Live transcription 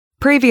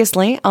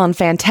Previously on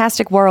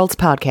Fantastic Worlds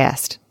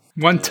podcast.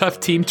 One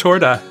tough team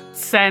Torta.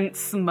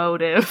 Sense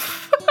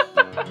motive.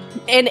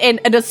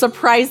 and a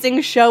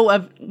surprising show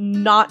of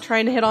not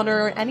trying to hit on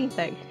her or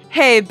anything.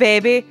 Hey,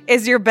 baby,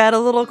 is your bed a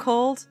little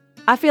cold?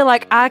 I feel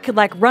like I could,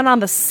 run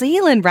on the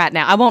ceiling right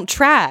now. I won't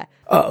try.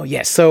 Oh,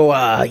 yes. So,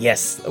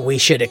 yes, we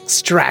should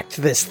extract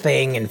this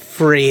thing and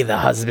free the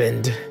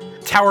husband.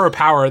 Tower of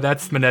Power,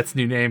 that's Manette's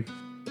new name.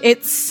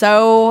 It's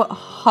so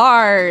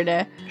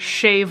hard.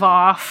 Shave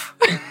off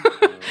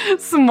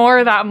some more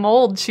of that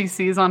mold she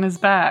sees on his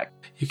back.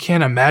 You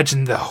can't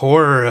imagine the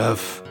horror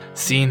of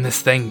seeing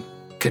this thing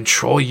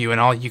control you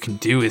and all you can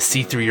do is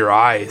see through your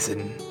eyes.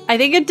 And I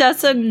think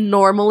Odessa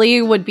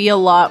normally would be a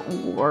lot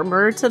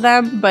warmer to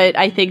them, but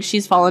I think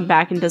she's fallen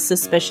back into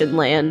suspicion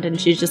land and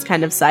she's just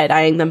kind of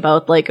side-eyeing them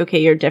both like, okay,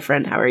 you're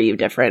different. How are you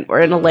different? We're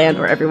in a land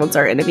where everyone's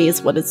our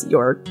enemies. What is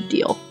your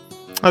deal?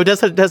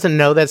 Odessa doesn't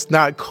know that's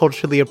not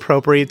culturally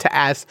appropriate to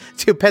ask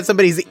to pet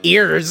somebody's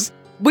ears.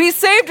 We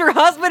saved her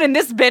husband and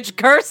this bitch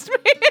cursed me.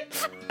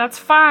 That's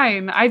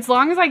fine, as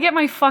long as I get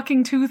my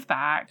fucking tooth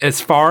back.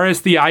 as far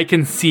as the eye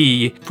can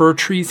see, fir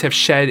trees have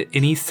shed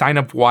any sign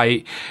of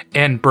white,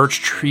 and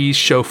birch trees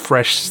show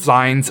fresh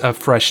signs of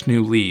fresh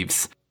new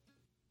leaves.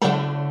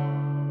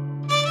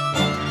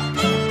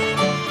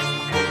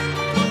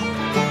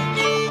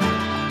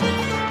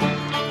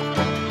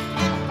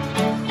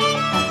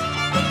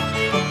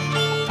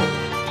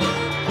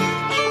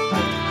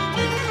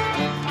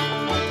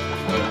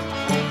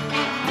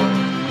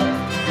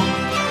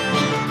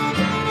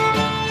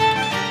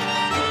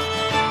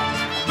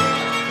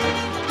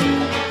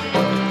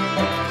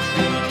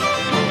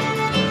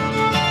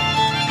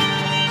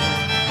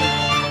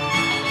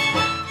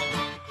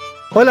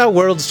 Hola,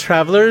 Worlds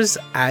Travelers.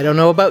 I don't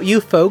know about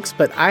you folks,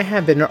 but I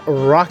have been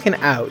rocking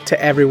out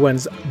to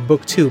everyone's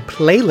Book 2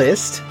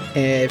 playlist.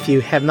 If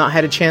you have not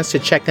had a chance to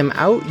check them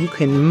out, you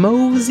can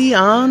mosey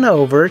on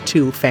over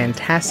to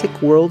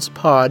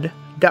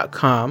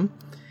fantasticworldspod.com.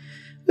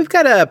 We've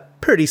got a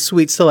pretty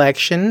sweet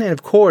selection and,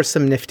 of course,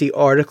 some nifty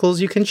articles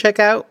you can check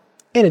out,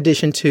 in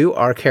addition to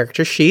our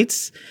character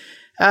sheets.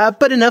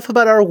 But enough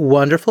about our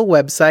wonderful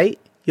website.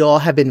 You all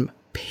have been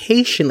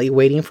patiently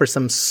waiting for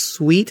some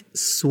sweet,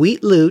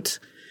 sweet loot.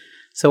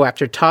 So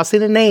after tossing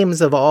the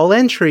names of all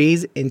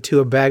entries into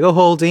a bag of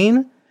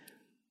holding,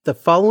 the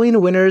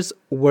following winners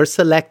were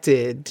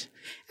selected.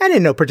 And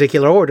in no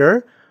particular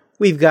order,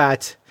 we've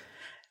got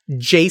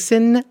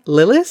Jason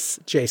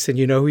Lillis. Jason,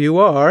 you know who you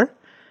are.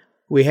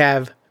 We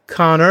have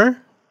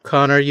Connor.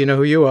 Connor, you know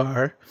who you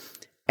are.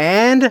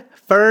 And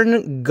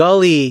Fern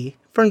Gully.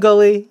 Fern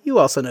Gully, you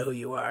also know who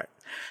you are.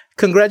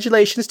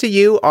 Congratulations to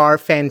you, our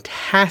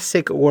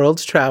Fantastic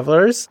Worlds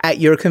Travelers. At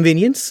your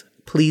convenience,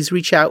 please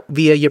reach out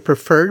via your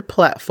preferred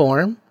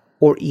platform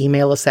or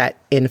email us at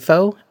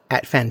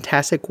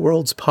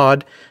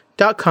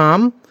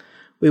info@fantasticworldspod.com.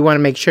 We want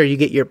to make sure you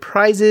get your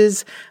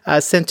prizes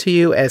sent to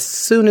you as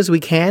soon as we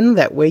can.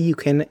 That way you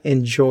can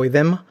enjoy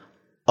them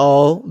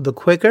all the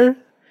quicker.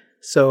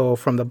 So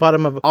from the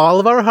bottom of all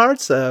of our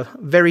hearts, a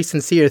very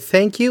sincere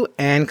thank you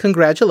and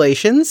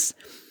congratulations.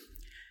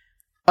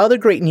 Other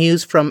great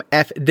news from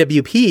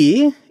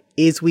FWP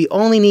is we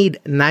only need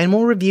 9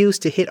 more reviews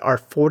to hit our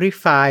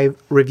 45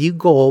 review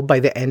goal by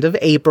the end of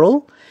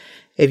April.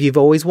 If you've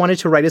always wanted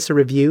to write us a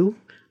review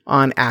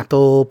on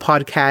Apple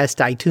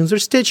Podcast, iTunes, or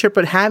Stitcher,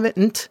 but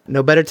haven't,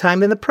 no better time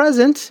than the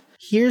present.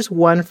 Here's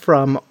one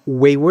from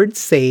Wayward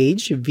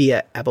Sage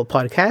via Apple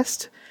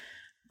Podcast.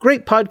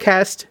 Great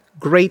podcast,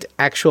 great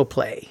actual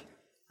play.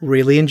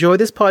 Really enjoy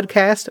this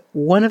podcast.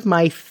 One of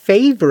my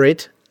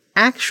favorite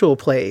actual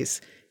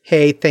plays.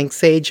 Hey, thanks,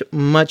 Sage.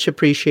 Much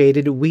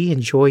appreciated. We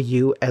enjoy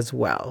you as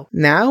well.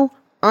 Now,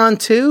 on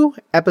to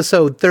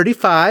episode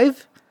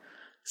 35,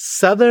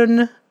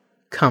 Southern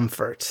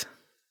Comfort.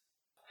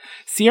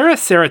 Sierra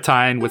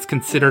Seratine was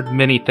considered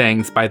many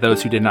things by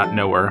those who did not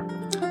know her.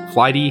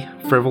 Flighty,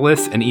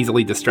 frivolous, and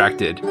easily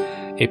distracted.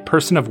 A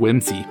person of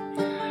whimsy.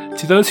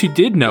 To those who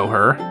did know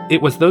her,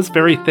 it was those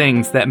very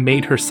things that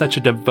made her such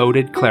a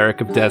devoted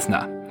cleric of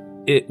Desna.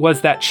 It was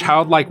that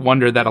childlike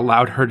wonder that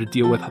allowed her to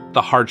deal with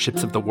the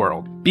hardships of the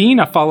world. Being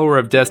a follower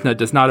of Desna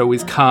does not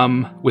always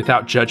come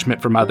without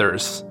judgment from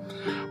others.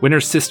 When her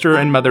sister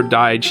and mother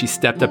died, she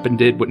stepped up and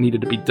did what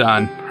needed to be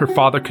done. Her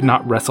father could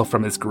not wrestle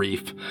from his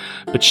grief,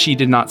 but she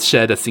did not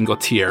shed a single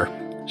tear.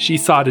 She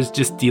saw it as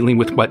just dealing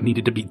with what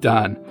needed to be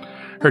done.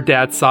 Her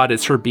dad saw it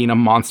as her being a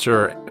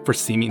monster for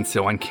seeming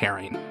so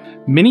uncaring.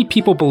 Many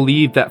people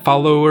believe that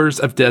followers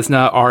of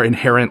Desna are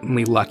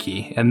inherently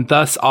lucky, and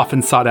thus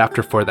often sought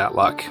after for that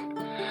luck.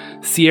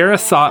 Sierra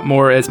saw it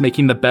more as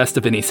making the best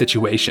of any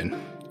situation.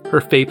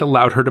 Her faith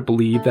allowed her to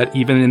believe that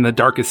even in the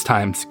darkest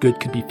times, good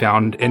could be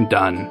found and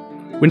done.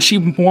 When she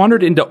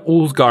wandered into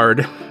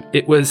Ulsgard,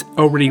 it was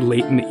already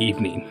late in the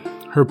evening.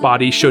 Her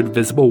body showed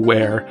visible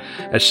wear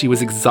as she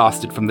was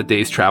exhausted from the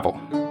day's travel.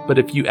 But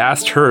if you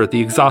asked her,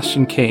 the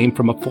exhaustion came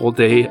from a full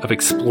day of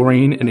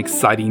exploring an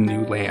exciting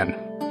new land.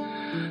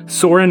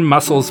 Sore in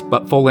muscles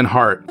but full in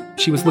heart,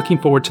 she was looking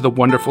forward to the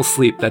wonderful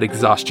sleep that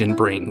exhaustion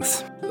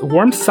brings.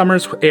 Warm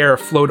summer's air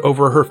flowed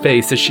over her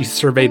face as she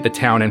surveyed the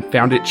town and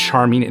found it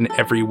charming in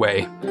every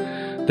way.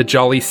 The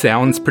jolly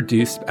sounds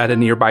produced at a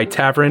nearby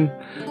tavern,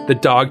 the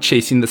dog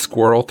chasing the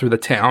squirrel through the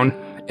town,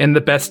 and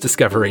the best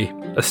discovery,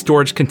 a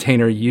storage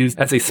container used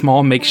as a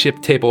small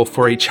makeshift table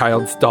for a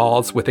child's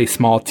dolls with a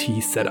small tea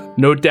set up.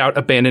 No doubt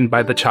abandoned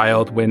by the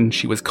child when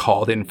she was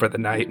called in for the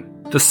night.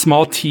 The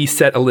small tea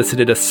set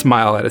elicited a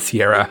smile out of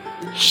Sierra.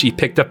 She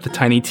picked up the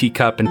tiny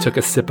teacup and took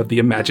a sip of the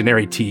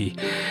imaginary tea,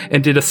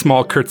 and did a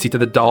small curtsy to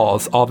the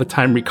dolls, all the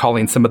time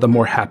recalling some of the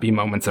more happy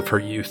moments of her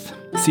youth.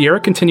 Sierra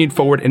continued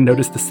forward and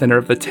noticed the center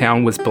of the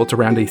town was built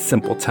around a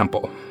simple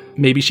temple.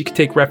 Maybe she could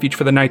take refuge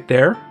for the night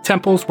there?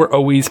 Temples were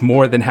always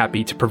more than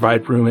happy to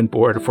provide room and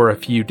board for a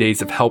few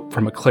days of help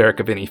from a cleric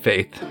of any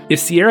faith. If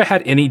Sierra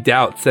had any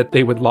doubts that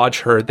they would lodge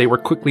her, they were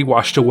quickly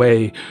washed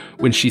away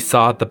when she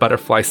saw the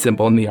butterfly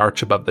symbol in the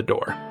arch above the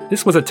door.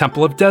 This was a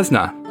temple of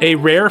Desna, a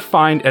rare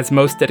find as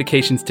most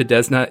dedications to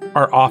Desna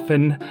are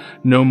often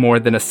no more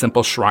than a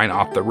simple shrine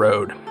off the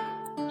road.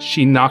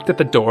 She knocked at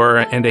the door,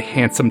 and a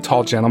handsome,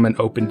 tall gentleman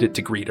opened it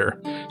to greet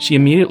her. She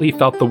immediately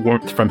felt the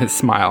warmth from his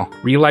smile.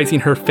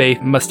 Realizing her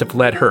faith must have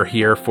led her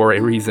here for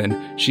a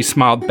reason, she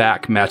smiled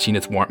back, matching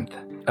his warmth.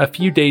 A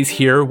few days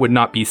here would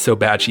not be so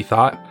bad, she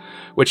thought.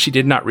 What she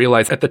did not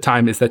realize at the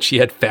time is that she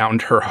had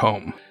found her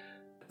home.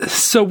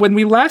 So when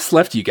we last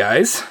left you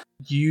guys,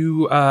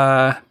 you,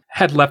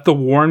 had left the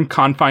worn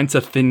confines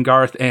of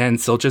Fingarth and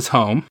Silja's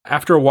home.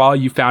 After a while,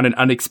 you found an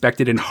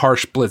unexpected and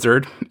harsh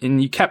blizzard, and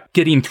you kept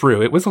getting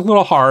through. It was a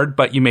little hard,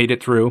 but you made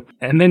it through.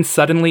 And then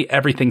suddenly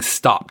everything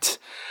stopped,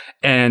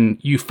 and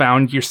you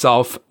found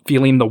yourself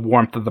feeling the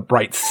warmth of the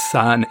bright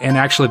sun, and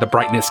actually the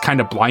brightness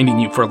kind of blinding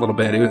you for a little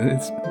bit.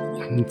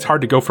 It's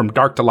hard to go from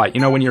dark to light.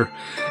 You know, when you're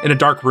in a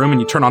dark room and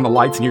you turn on the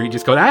lights and you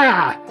just go,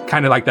 ah,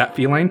 kind of like that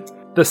feeling.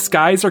 The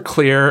skies are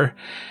clear,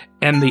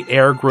 and the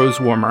air grows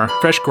warmer.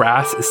 Fresh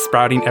grass is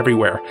sprouting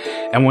everywhere.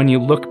 And when you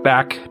look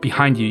back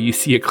behind you, you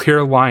see a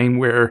clear line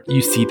where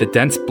you see the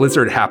dense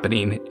blizzard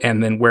happening,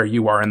 and then where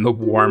you are in the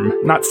warm,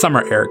 not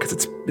summer air,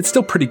 because it's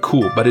still pretty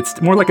cool, but it's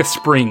more like a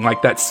spring,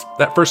 like that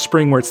first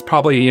spring where it's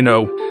probably,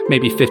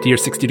 maybe 50 or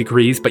 60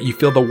 degrees, but you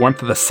feel the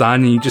warmth of the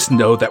sun, and you just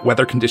know that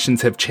weather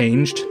conditions have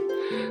changed.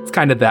 It's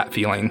kind of that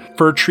feeling.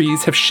 Fir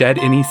trees have shed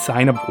any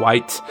sign of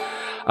white.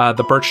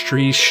 The birch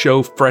trees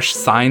show fresh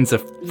signs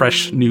of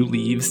fresh new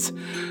leaves.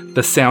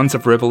 The sounds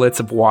of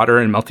rivulets of water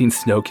and melting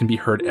snow can be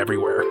heard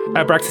everywhere.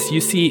 Abraxas, you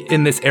see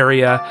in this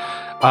area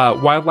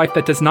wildlife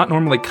that does not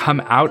normally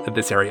come out of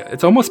this area.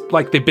 It's almost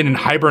like they've been in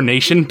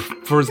hibernation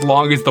for as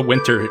long as the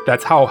winter.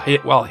 That's how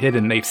well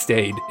hidden they've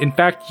stayed. In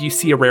fact, you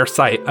see a rare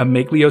sight, a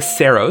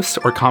Meglioceros,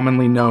 or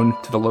commonly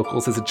known to the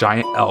locals as a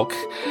giant elk,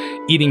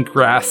 eating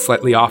grass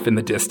slightly off in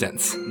the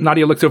distance.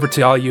 Nadia looks over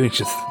to all you and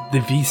says,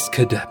 "The beast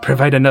could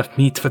provide enough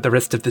meat for the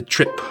rest of the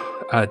trip,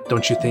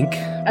 don't you think?"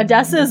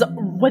 Odessa's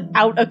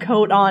without a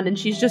coat on, and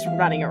she's just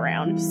running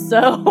around.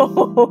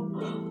 So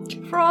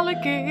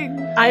Frolicking.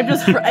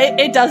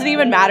 it doesn't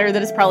even matter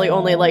that it's probably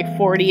only like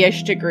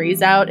 40-ish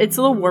degrees out. It's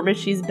the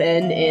warmest she's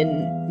been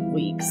in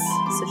weeks.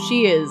 So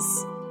she is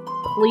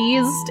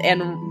pleased.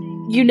 And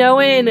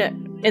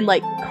in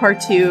like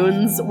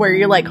cartoons where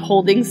you're like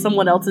holding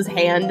someone else's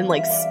hand and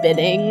like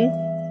spinning,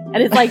 and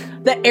it's like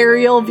the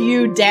aerial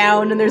view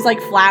down and there's like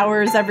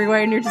flowers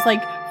everywhere and you're just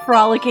like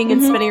frolicking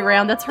and spinning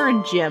around. That's her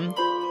and Jim.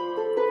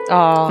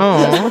 Oh,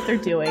 That's what they're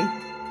doing.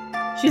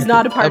 She's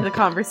not a part of the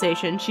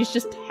conversation. She's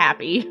just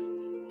happy.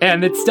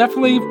 And it's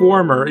definitely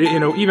warmer,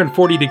 even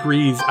 40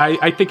 degrees.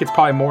 I think it's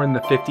probably more in the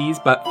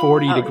 50s, but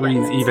 40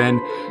 degrees even.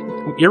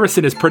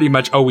 Irison is pretty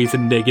much always a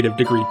negative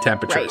degree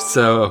temperature. Right.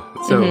 So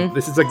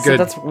this is a good... So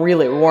that's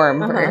really warm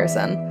for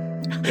Irison.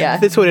 Yeah.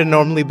 This would have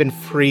normally been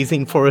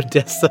freezing for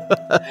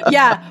Odessa.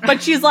 Yeah,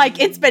 but she's like,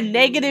 it's been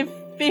negative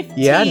 15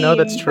 Yeah, no,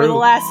 that's for the true.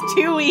 last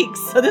 2 weeks,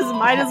 so this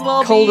might as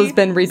well Cold be has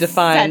been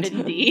redefined.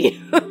 70.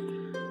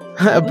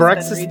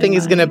 Abraxas' thing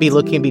is going to be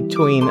looking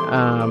between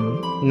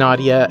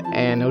Nadia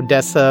and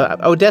Odessa.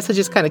 Odessa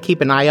just kind of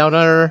keep an eye out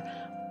on her,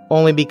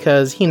 only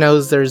because he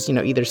knows there's,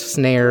 either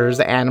snares,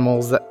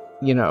 animals that,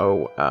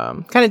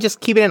 kind of just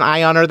keeping an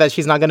eye on her that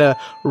she's not going to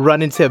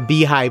run into a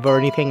beehive or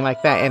anything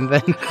like that. And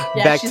then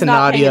back she's to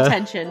not Nadia. paying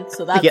attention,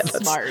 so that's, Yeah,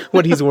 that's smart.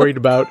 what he's worried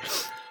about.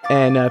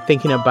 And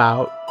thinking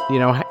about,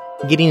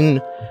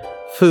 getting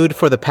food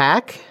for the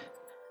pack.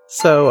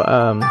 So,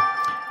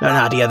 no,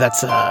 Nadia,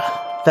 that's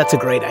a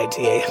great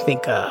idea. I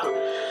think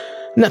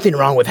nothing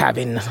wrong with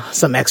having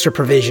some extra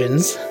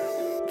provisions.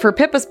 For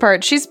Pippa's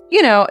part, she's,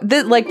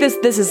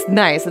 this is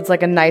nice. It's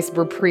like a nice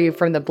reprieve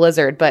from the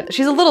blizzard, but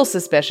she's a little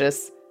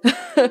suspicious.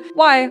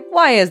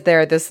 Why is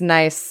there this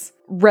nice,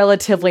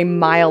 relatively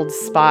mild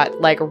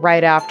spot, like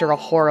right after a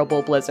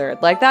horrible blizzard?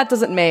 Like that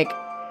doesn't make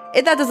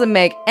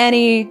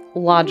any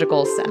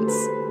logical sense.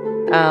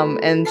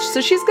 And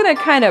so she's gonna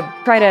kind of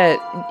try to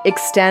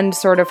extend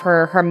sort of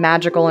her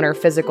magical and her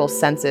physical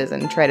senses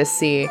and try to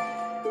see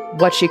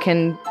what she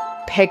can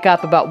pick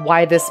up about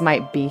why this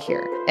might be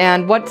here.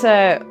 And what,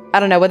 I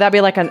don't know, would that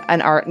be like an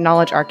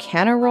knowledge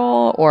arcana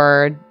roll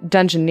or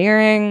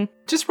dungeoneering?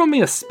 Just roll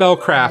me a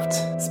spellcraft.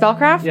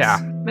 Spellcraft? Yeah.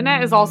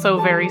 Minette is also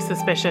very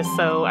suspicious,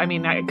 so, I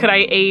mean, could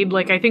I aid?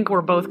 Like, I think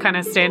we're both kind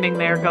of standing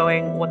there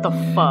going, what the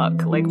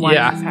fuck? Like, why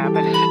is this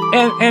happening?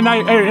 And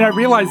I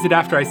realized it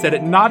after I said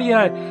it.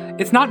 Nadia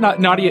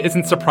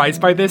isn't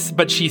surprised by this,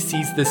 but she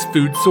sees this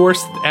food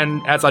source,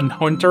 and as a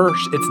hunter,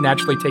 it's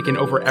naturally taken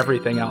over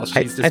everything else.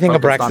 She's just I think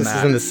focused on Abraxas is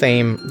that. in the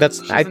same.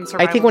 I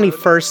in think when he survival mode.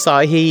 first saw,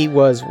 he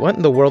was, what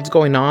in the world's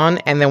going on?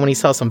 And then when he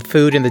saw some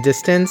food in the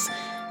distance,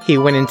 he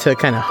went into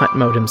kind of hunt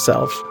mode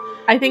himself.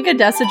 I think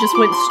Odessa just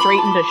went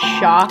straight into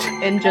shock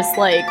and just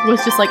like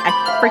was just like, I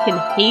freaking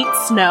hate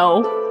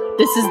snow.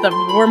 This is the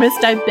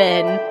warmest I've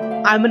been.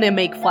 I'm gonna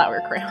make flower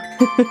crown.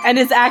 And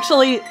is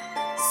actually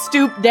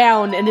stooped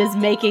down and is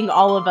making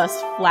all of us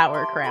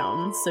flower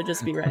crowns. So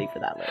just be ready for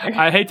that later.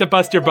 I hate to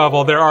bust your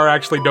bubble. There are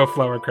actually no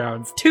flower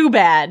crowns. Too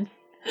bad.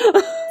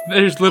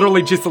 There's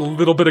literally just a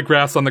little bit of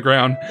grass on the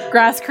ground.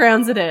 Grass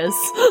crowns it is.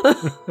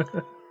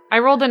 I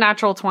rolled a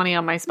natural 20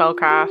 on my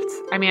spellcraft.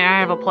 I mean, I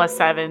have a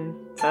 +7,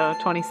 so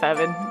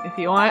 27 if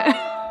you want.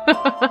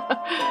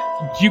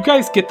 You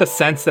guys get the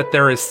sense that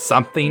there is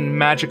something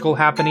magical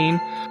happening.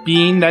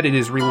 Being that it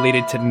is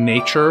related to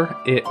nature,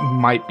 it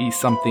might be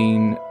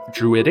something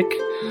druidic,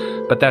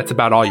 but that's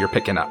about all you're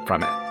picking up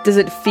from it. Does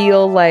it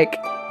feel like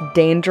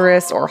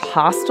dangerous or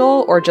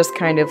hostile, or just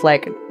kind of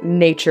like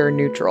nature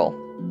neutral?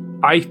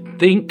 I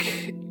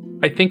think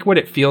what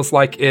it feels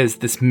like is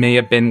this may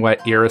have been what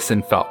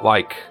Irison felt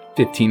like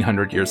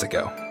 1,500 years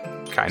ago,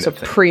 kind So of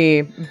thing.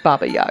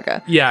 pre-Baba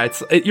Yaga. Yeah,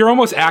 you're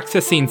almost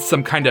accessing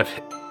some kind of,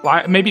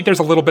 maybe there's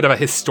a little bit of a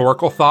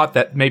historical thought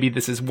that maybe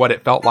this is what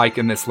it felt like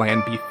in this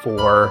land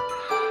before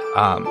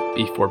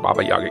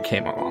Baba Yaga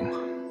came along.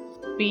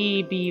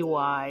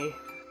 BBY.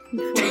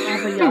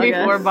 Baba Yaga.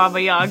 Before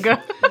Baba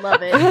Yaga.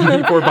 Love it.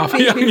 Before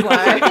Baba Yaga.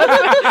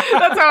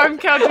 That's how I'm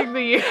counting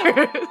the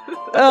years.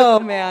 Oh,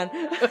 man.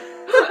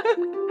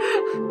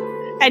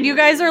 And you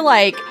guys are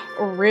like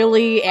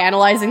really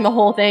analyzing the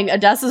whole thing.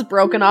 Odessa's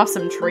broken off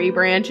some tree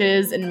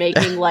branches and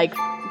making like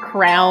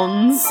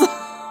crowns.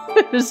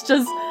 It's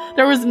just,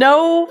 there was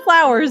no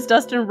flowers.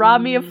 Dustin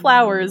robbed me of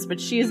flowers,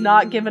 but she's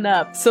not given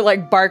up. So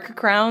like bark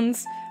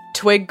crowns,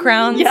 twig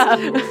crowns. Yeah.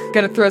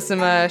 Gonna throw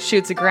some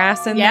shoots of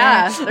grass in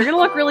Yeah, there. they're gonna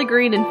look really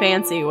green and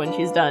fancy when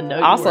she's done.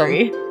 Don't Awesome.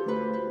 worry.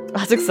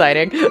 That's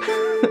exciting.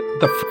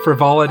 The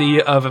frivolity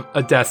of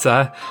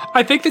Odessa.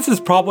 I think this is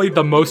probably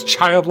the most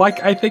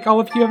childlike I think all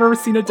of you have ever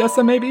seen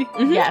Odessa, maybe?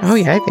 Yes. Oh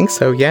yeah, I think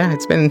so. Yeah,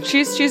 it's been.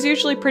 She's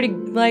usually pretty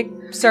like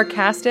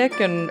sarcastic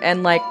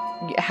and like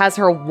has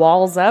her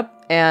walls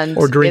up and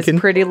Or drinking. is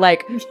pretty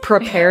like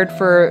prepared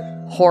for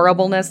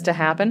horribleness to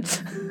happen.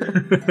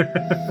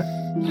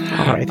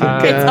 I think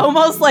It's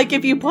almost like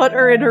if you put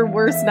her in her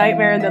worst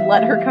nightmare and then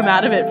let her come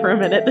out of it for a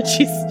minute, that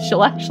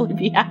she'll actually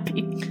be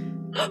happy.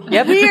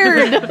 Yep.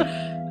 Weird.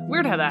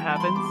 Weird how that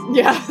happens.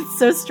 Yeah, it's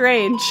so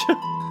strange.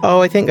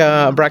 I think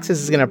Abraxas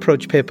is gonna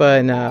approach Pippa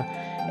and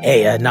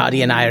hey,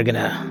 Nadia and I are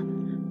gonna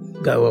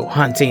go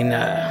hunting.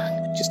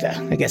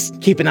 I guess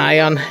keep an eye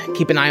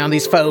on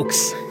these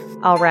folks.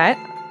 All right.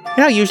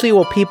 You know, usually,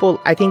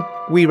 I think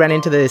we ran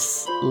into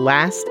this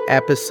last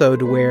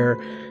episode where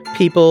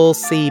people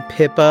see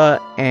Pippa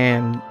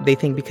and they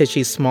think because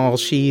she's small,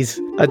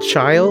 she's a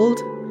child.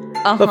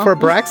 But for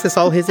Abraxas,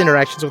 all his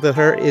interactions with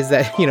her is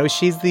that, you know,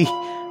 she's the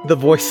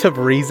voice of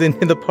reason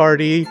in the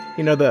party,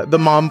 you know, the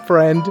mom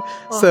friend.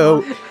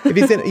 So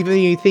even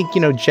you think, you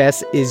know,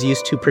 Jess is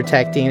used to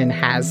protecting and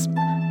has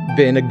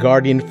been a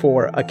guardian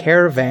for a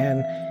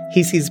caravan,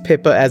 he sees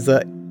Pippa as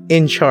a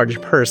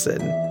in-charge person.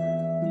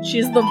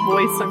 She's the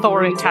voice of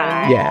Authority.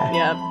 Yeah.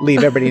 Yeah. Leave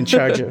everybody in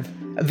charge of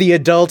the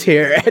adult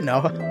here.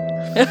 No.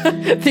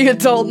 The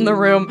adult in the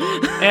room.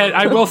 And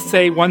I will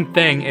say one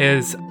thing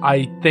is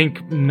I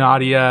think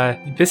Nadia,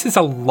 this is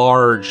a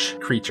large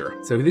creature.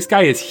 So this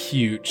guy is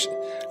huge.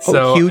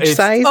 So huge it's-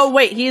 size? Oh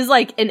wait, he's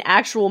like an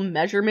actual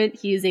measurement.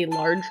 He is a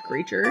large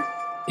creature.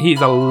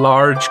 He's a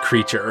large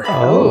creature.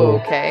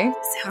 Oh, okay.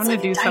 I'm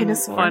gonna do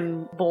some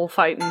fun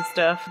bullfighting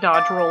stuff,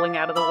 dodge rolling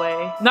out of the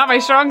way. Not my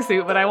strong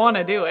suit, but I want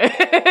to do it.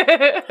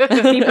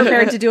 Be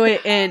prepared to do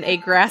it in a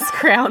grass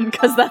crown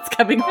because that's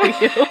coming for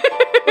you.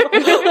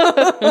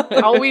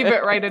 I'll weave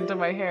it right into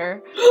my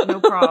hair. No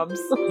probs.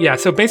 Yeah,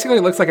 so basically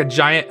it looks like a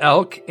giant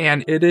elk,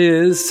 and it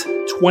is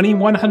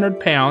 2,100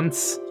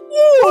 pounds.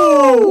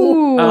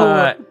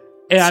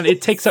 And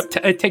it takes up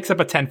a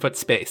 10-foot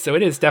space, so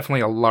it is definitely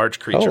a large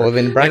creature. Oh, well,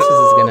 then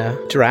Abraxas is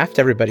gonna draft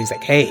everybody. He's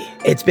like, "Hey,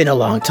 it's been a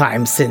long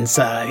time since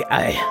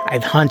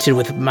I've hunted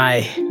with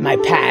my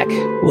pack.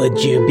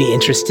 Would you be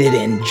interested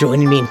in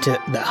joining me into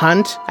the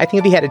hunt?" I think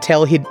if he had a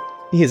tail,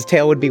 his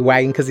tail would be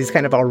wagging because he's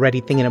kind of already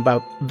thinking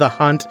about the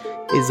hunt.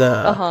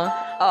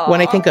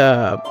 When I think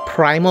a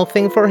primal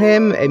thing for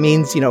him, it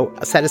means, you know,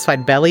 a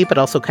satisfied belly, but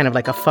also kind of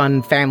like a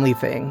fun family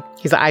thing.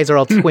 His eyes are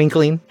all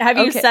twinkling. Have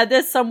you Okay. said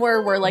this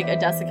somewhere where like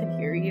Odessa can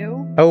hear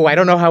you? Oh, I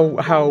don't know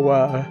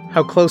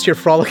how close you're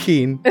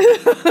frolicking.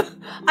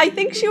 I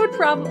think she would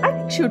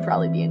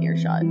probably be in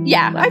earshot.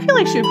 Yeah, I feel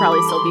like she would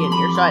probably still be in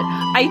earshot.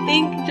 I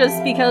think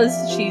just because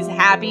she's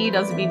happy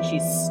doesn't mean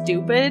she's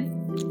stupid.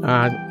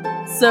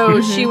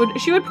 So she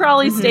would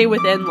probably stay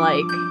within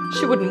like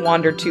She wouldn't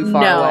wander too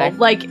far no, away.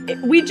 like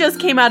we just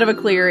came out of a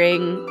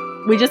clearing.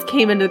 We just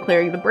came into the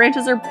clearing. The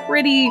branches are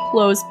pretty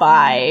close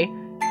by.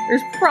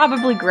 There's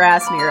probably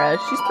grass near us.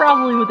 She's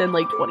probably within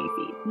like 20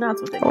 feet. And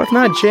that's within. Or if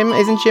not, Jim,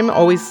 isn't Jim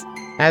always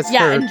as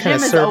Yeah, her and kind Jim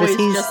of is service? always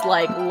He's just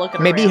like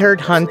looking maybe around.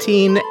 heard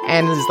hunting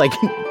and is like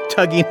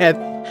tugging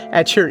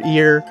at your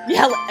ear.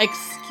 Yeah,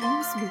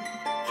 excuse me.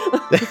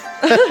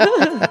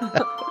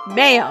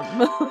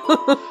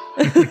 Ma'am.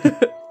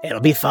 It'll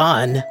be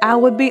fun. I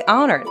would be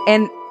honored.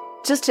 And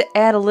just to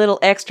add a little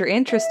extra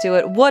interest to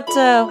it,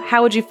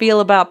 how would you feel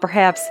about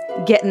perhaps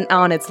getting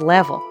on its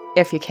level,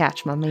 if you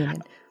catch my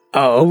meaning?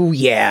 Oh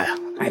yeah,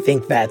 I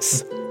think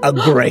that's a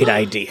great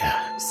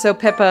idea. So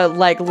Pippa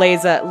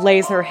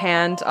lays her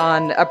hand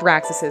on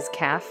Abraxas's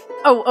calf.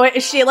 Oh,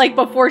 wait, she like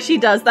before she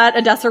does that,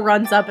 Odessa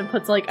runs up and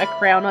puts like a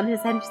crown on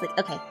his head. And she's like,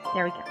 "Okay,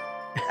 there we go."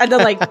 And then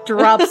like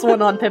drops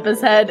one on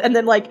Pippa's head, and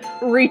then like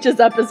reaches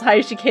up as high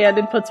as she can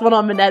and puts one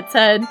on Minette's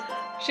head.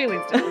 She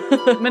leans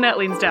down. Minette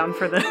leans down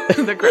for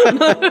the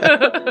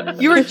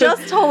ground. You were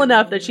just tall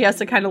enough that she has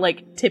to kind of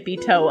like tippy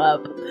toe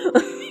up.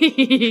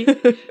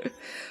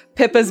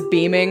 Pippa's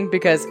beaming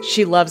because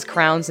she loves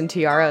crowns and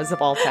tiaras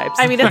of all types.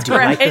 I mean, it's Do you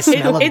like the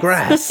smell of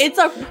grass? It's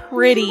a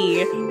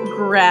pretty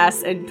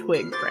grass and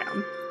twig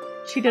crown.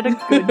 She did a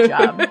good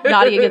job.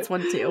 Nadia gets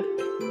one too.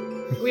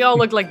 We all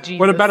look like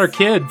Jesus. What about our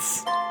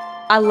kids?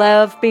 I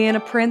love being a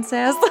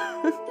princess.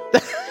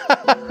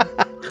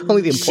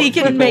 Only the important She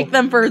can people. make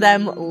them for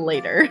them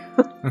later.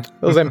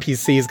 Those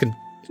NPCs can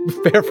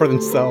fare for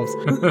themselves.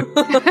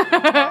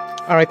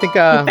 All right, I think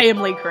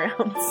Family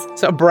crowns.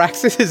 so.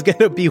 Abraxas is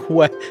gonna be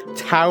what,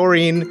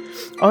 towering?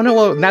 Oh no!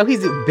 Well, now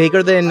he's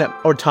bigger than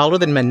or taller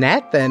than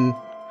Minette. Then,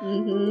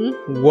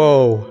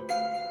 whoa!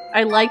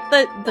 I like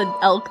that the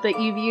elk that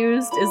you've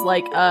used is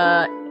like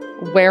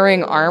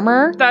Wearing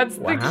armor? That's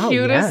the Wow,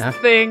 cutest yeah.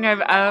 thing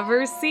I've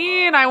ever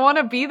seen. I want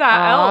to be that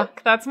Aw.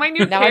 elk. That's my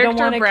new Now I don't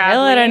character, want to Bradley.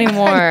 kill it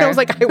anymore. I was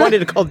like, I wanted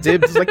to call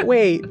dibs. It's like,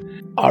 wait.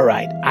 All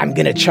right, I'm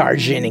gonna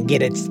charge in and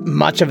get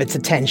much of its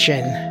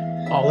attention.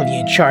 All of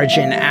you charge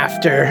in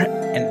after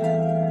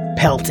and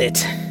pelt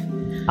it.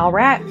 All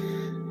right,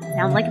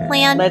 sound like a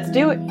plan. let's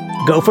do it.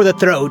 Go for the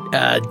throat,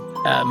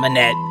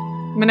 Minette.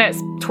 Minette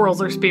twirls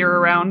her spear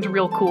around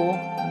real cool,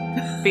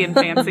 being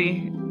fancy,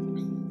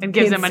 and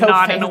gives Being him a so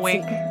nod and a fancy.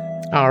 wink.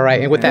 All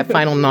right, and with that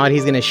final nod,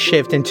 he's gonna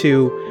shift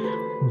into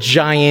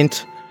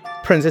giant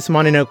Princess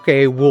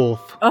Mononoke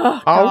wolf.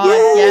 Oh, Oh, God,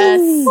 yes!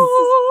 yes.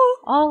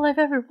 All I've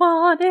ever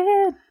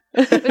wanted.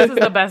 This is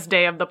the best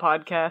day of the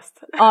podcast.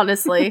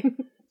 Honestly.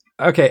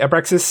 Okay,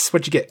 Abraxas,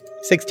 what'd you get?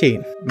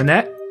 16.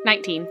 Minette?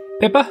 19.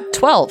 Pippa?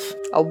 12.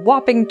 A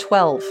whopping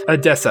 12.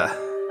 Odessa?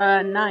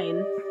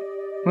 9.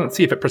 Well, let's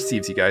see if it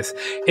perceives you guys.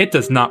 It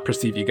does not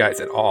perceive you guys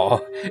at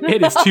all.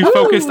 It is too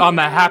focused on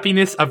the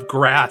happiness of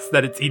grass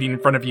that it's eating in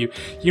front of you.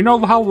 You know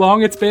how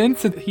long it's been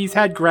since he's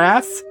had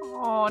grass?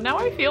 Oh, now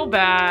I feel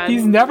bad.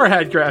 He's never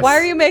had grass. Why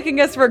are you making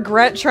us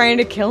regret trying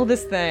to kill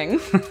this thing?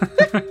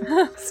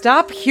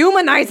 Stop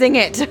humanizing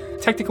it.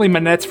 Technically,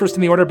 Minette's first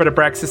in the order, but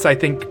Abraxas, I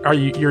think,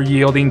 you're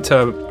yielding to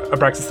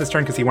Abraxas this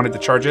turn because he wanted to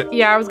charge it.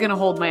 Yeah, I was going to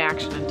hold my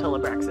action until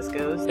Abraxas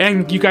goes.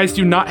 And you guys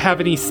do not have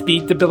any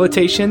speed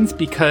debilitations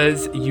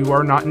because you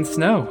are not in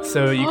snow.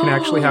 So you can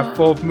actually have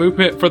full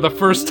movement for the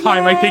first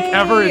time, I think,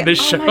 ever in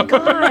this show. Oh my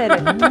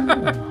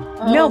god.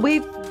 No,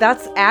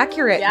 that's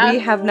accurate. Yeah. We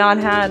have not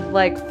had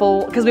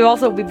full, because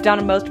we've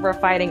done most of our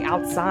fighting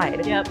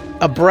outside. Yep.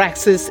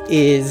 Abraxas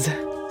is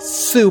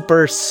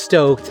super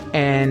stoked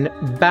and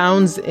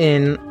bounds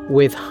in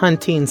with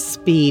hunting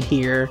speed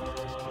here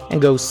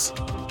and goes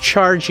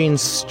charging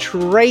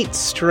straight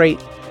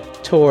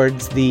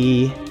towards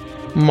the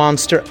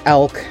monster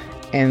elk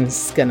and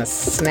is gonna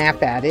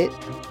snap at it.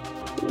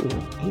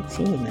 Ooh,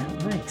 18,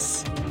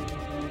 nice.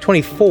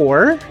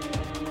 24,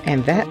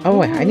 and that,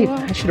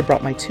 I should have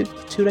brought my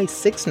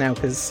 2d6 now,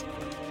 because,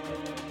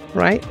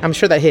 right? I'm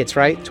sure that hits,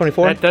 right?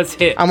 24? That does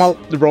hit. I'm all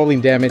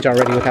rolling damage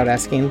already without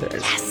asking.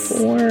 There's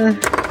 4,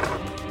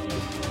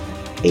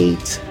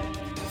 8,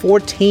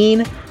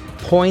 14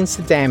 points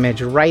of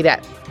damage right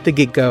at the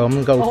get-go. I'm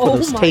gonna go for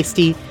those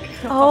tasty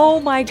Oh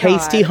my god.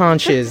 tasty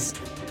haunches.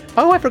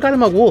 Oh, I forgot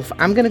I'm a wolf.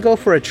 I'm gonna go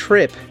for a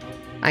trip.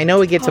 I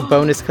know it gets a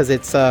bonus because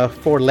it's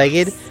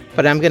 4-legged,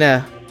 but I'm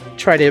gonna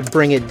try to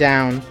bring it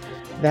down.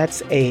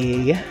 That's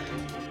a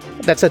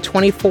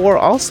 24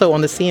 also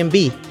on the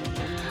CMB.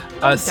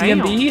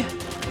 CMB?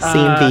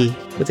 CMB.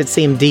 What's it?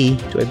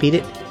 CMD. Do I beat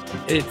it?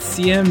 It's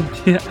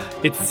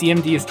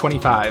CMD is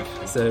 25.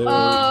 So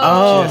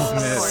Oh, just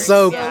missed.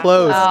 so Yeah.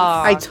 close.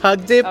 Oh, I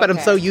tugged it, but I'm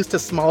okay. so used to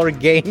smaller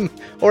game,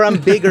 or I'm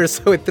bigger,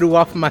 so it threw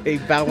off my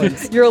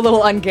balance. You're a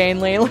little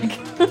ungainly.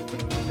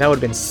 That would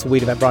have been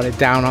sweet if I brought it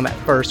down on that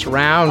first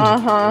round.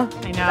 Uh-huh.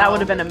 I know. That would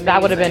have been amazing.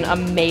 That would have been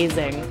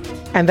amazing.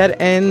 And that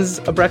ends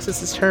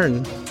Abraxas'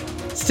 turn.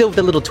 Still with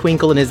a little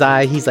twinkle in his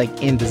eye, he's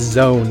in the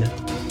zone.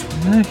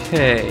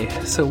 Okay,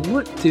 so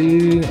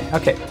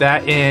okay,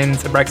 that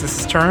ends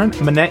Abraxas' turn.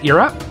 Minette, you're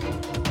up.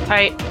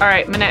 Tight. All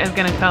right, Minette is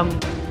going to come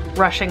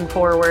rushing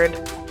forward.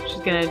 She's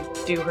gonna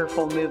do her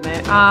full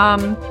movement.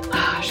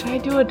 Should I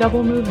do a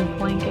double move and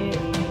flank it?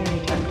 I'm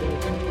very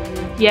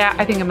tempted. Yeah,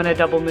 I think I'm gonna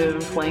double move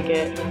and flank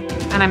it.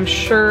 And I'm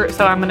sure,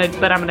 I'm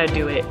gonna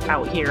do it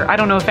out here. I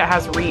don't know if it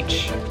has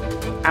reach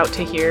out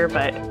to here,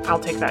 but I'll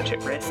take that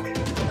risk.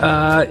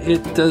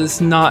 It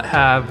does not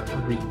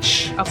have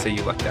reach, so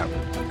you lucked out.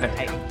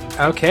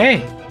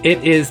 Okay,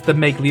 it is the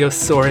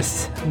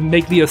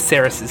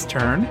Meglioceras'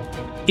 turn.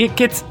 It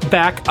gets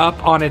back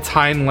up on its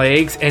hind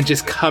legs and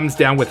just comes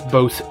down with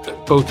both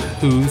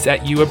hooves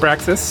at you,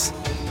 Abraxas.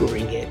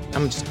 Bring it.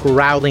 I'm just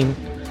growling.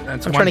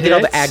 That's I'm trying to get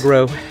all the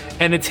aggro.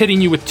 And it's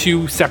hitting you with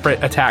 2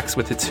 separate attacks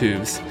with its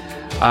hooves.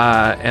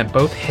 And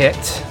both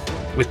hit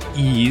with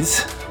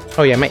ease.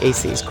 Oh yeah, my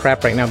AC is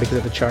crap right now because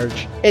of the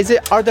charge.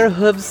 Are their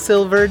hooves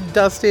silver,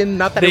 Dustin?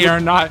 Not that they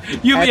are not.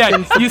 You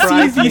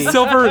see these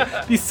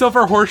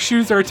silver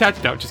horseshoes are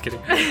attached. No, just kidding.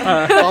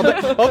 All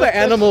the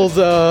animals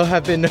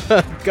have been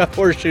got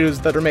horseshoes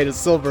that are made of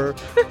silver.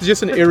 It's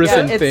just an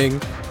Irison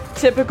thing.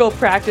 Typical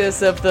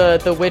practice of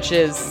the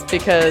witches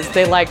because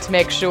they like to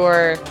make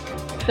sure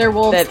their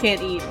wolves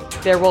can't eat.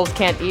 Their wolves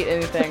can't eat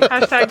anything.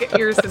 Hashtag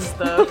Irison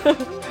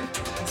stuff.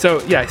 So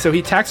he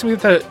attacks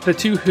with the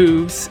 2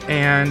 hooves,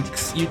 and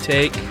you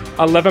take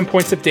 11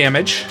 points of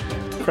damage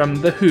from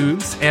the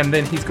hooves, and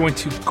then he's going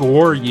to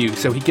gore you.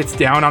 So he gets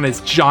down on his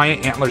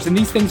giant antlers, and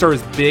these things are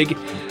as big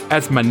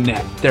as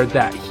Manette. They're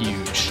that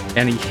huge,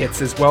 and he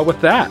hits as well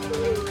with that.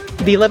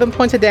 The 11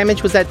 points of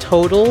damage, was that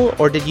total,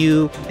 or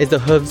is the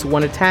hooves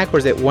 1 attack, or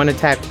is it 1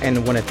 attack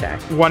and 1 attack?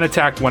 1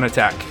 attack, 1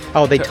 attack.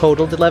 Oh, they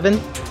totaled 11?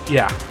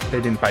 Yeah,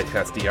 they didn't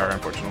bypass DR,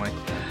 unfortunately.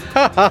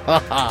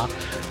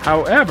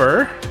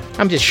 However,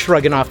 I'm just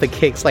shrugging off the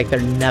kicks like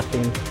they're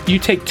nothing. You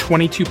take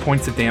 22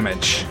 points of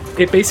damage.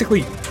 It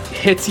basically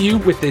hits you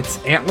with its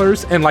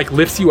antlers and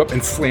lifts you up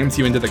and slams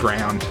you into the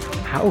ground.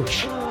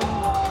 Ouch.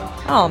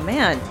 Oh,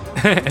 man.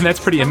 And that's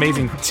pretty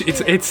amazing.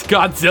 It's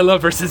Godzilla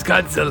versus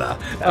Godzilla.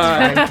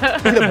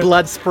 The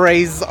blood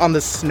sprays on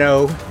the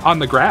snow. On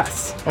the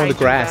grass. On the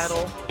grass.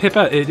 Battle.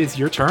 Pippa, it is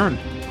your turn.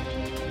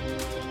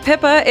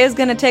 Pippa is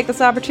going to take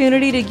this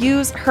opportunity to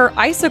use her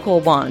icicle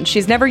wand.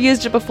 She's never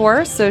used it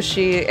before,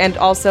 and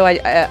also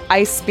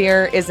Ice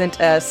Spear isn't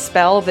a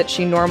spell that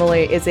she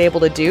normally is able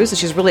to do, so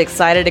she's really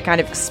excited to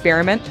kind of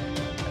experiment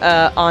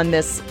on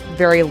this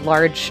very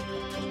large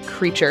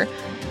creature.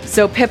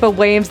 So Pippa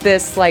waves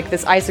this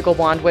icicle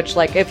wand, which,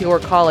 if you'll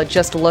recall, it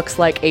just looks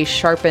like a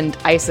sharpened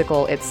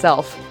icicle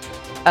itself,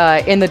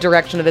 in the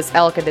direction of this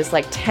elk, and this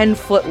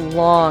 10-foot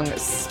long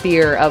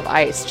spear of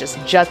ice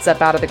just juts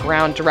up out of the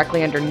ground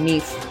directly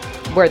underneath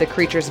where the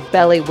creature's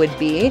belly would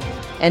be.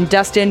 And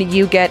Dustin,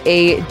 you get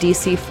a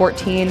DC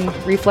 14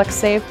 reflex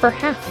save for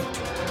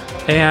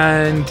half.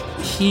 And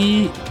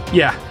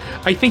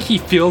I think he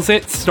feels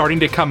it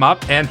starting to come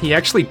up, and he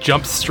actually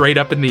jumps straight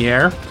up in the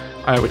air,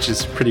 which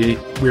is pretty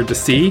weird to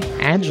see.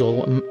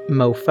 Agile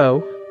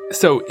mofo.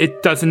 So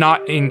it does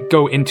not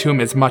go into him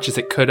as much as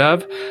it could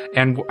have.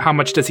 And how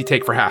much does he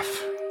take for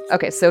half?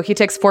 Okay, so he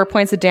takes 4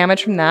 points of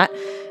damage from that.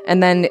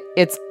 And then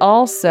it's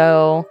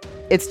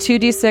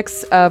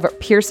 2d6 of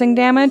piercing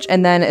damage.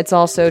 And then it's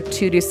also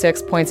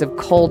 2d6 points of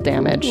cold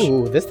damage.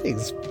 Ooh, this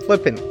thing's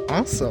flipping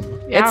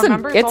awesome. Yeah,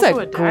 it's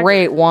a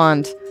great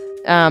wand.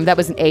 That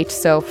was an 8,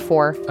 so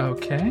 4.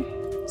 Okay.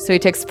 So he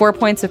takes 4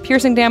 points of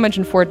piercing damage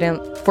and 4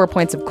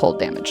 points of cold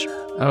damage.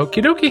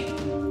 Okie dokie.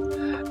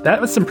 That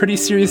was some pretty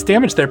serious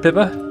damage there,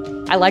 Pippa.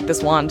 I like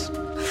this wand.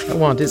 That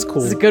wand is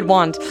cool. It's a good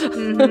wand.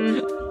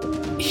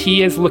 Mm-hmm.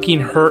 He is looking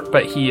hurt,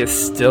 but he is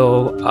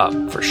still up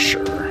for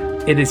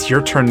sure. It is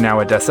your turn now,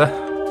 Odessa.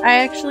 I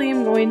actually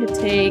am going to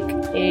take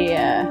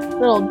a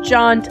little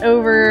jaunt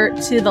over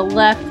to the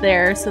left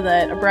there so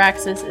that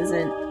Abraxas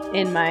isn't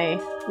in my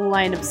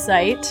line of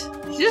sight.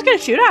 She's just going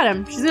to shoot at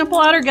him. She's going to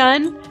pull out her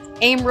gun,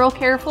 aim real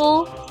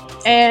careful,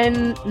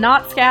 and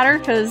not scatter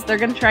because they're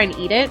going to try and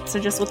eat it. So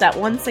just with that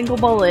one single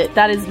bullet,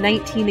 that is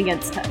 19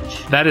 against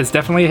touch. That is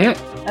definitely a hit.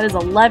 That is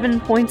 11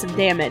 points of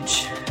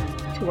damage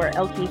to our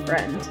elky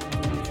friend.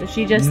 So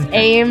she just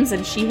aims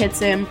and she hits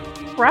him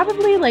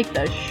probably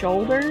the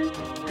shoulder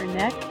or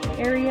neck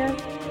area.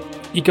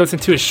 He goes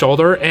into his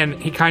shoulder and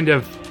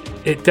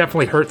it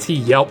definitely hurts. He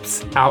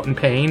yelps out in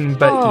pain,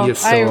 but he is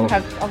still... I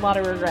have a lot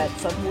of regret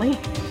suddenly.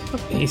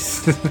 But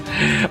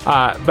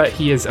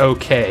he is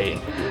okay.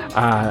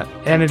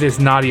 And it is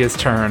Nadia's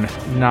turn.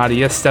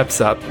 Nadia steps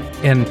up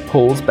and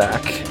pulls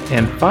back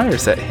and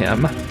fires at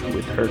him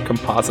with her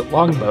composite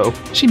longbow.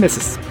 She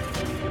misses.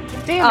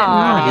 Damn it,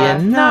 Nadia,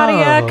 no.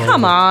 Nadia,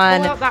 come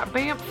on. Pull out that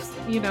vamp,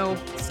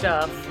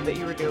 stuff that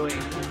you were doing.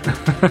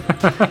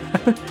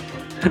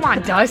 Come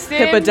on, Dustin.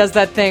 Pippa does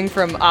that thing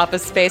from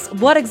Office Space.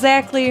 What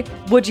exactly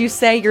would you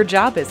say your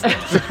job is?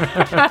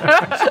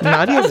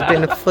 Nadia's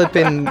been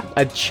flipping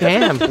a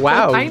champ.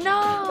 Wow. I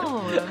know.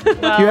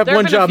 You have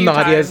one job,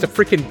 Nadia, is to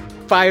freaking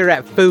fire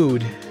at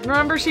food.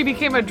 Remember, she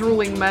became a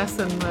drooling mess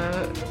in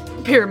the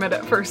pyramid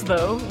at first,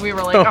 though. We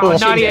were like, oh,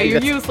 Nadia,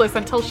 you're useless,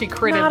 until she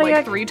critted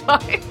Nadia. 3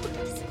 times.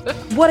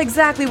 What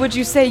exactly would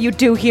you say you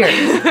do here?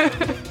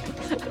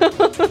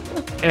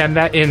 And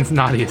that ends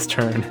Nadia's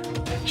turn.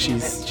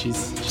 She's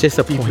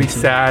Disappointing. deeply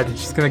sad.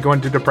 She's gonna go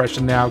into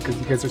depression now because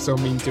you guys are so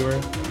mean to her.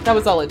 That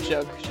was all a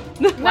joke.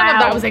 None of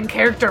that was in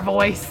character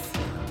voice.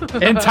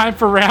 In time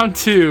for round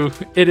 2,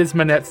 it is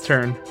Manette's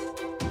turn.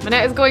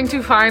 Manette is going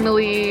to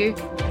finally,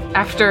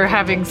 after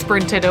having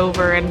sprinted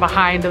over and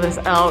behind this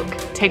elk,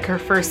 take her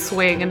first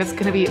swing, and it's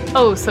going to be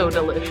oh so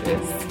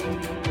delicious.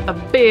 A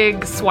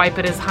big swipe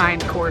at his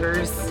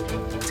hindquarters.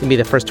 It's gonna be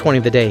the first 20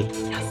 of the day.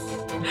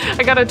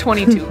 I got a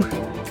 22.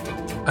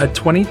 A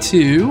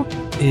 22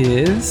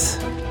 is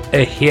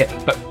a hit,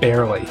 but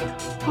barely.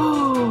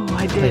 Oh,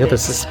 I did Like, the it.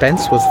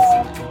 suspense was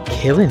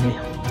killing me.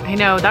 I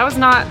know, that was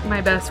not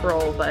my best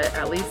roll, but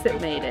at least it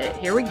made it.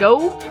 Here we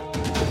go.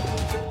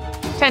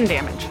 10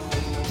 damage.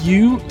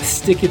 You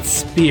stick its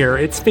spear.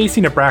 It's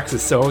facing Abraxas,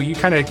 so you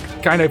kind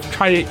of try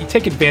to you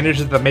take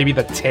advantage of maybe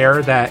the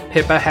tear that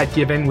Pippa had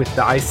given with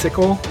the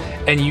icicle,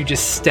 and you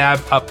just stab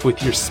up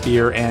with your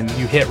spear, and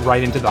you hit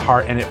right into the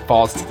heart, and it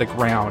falls to the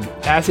ground.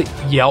 As it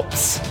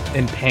yelps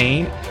in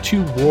pain,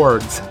 2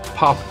 wargs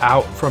pop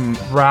out from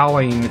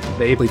Rowling.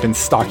 They've been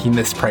stalking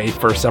this prey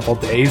for several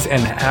days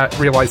and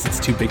realize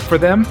it's too big for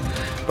them,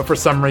 but for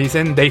some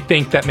reason they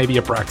think that maybe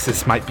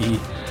Abraxas might be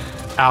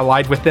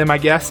allied with them, I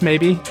guess,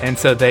 maybe. And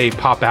so they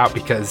pop out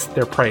because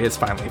their prey has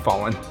finally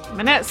fallen.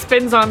 Manette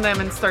spins on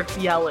them and starts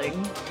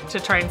yelling to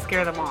try and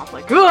scare them off,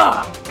 like,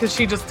 ugh! Because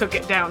she just took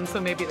it down,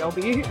 so maybe they'll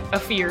be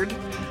afeared.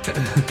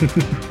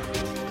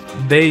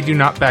 They do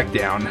not back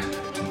down.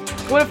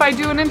 What if I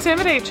do an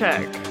intimidate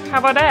check? How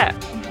about that?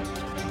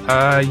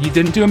 You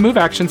didn't do a move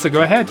action, so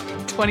go ahead.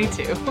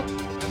 22.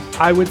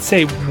 I would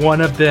say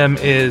one of them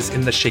is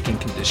in the shaking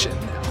condition.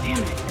 Damn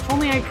it. If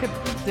only I could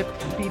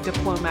be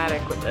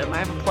diplomatic with them. I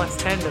have a plus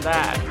 10 to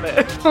that,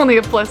 but only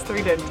a plus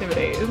 3 to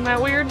intimidate. Isn't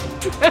that weird?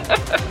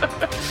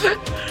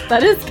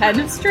 That is kind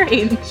of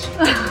strange.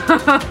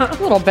 A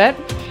little bit.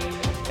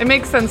 It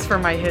makes sense for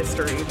my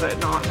history, but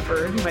not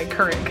for my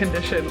current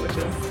condition, which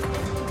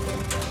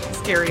is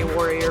scary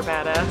warrior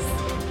badass.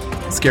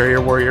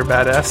 Scarier warrior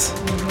badass.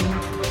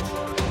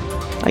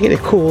 I get a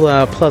cool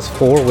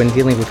 +4 when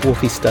dealing with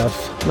wolfy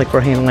stuff, like for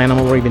handle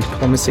animal or even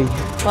diplomacy.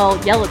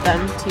 Well, yell at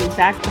them to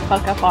back the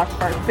fuck up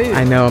off our food.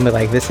 I know, I'm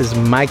like, this is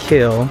my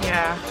kill.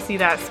 Yeah, see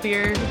that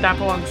spear? That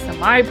belongs to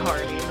my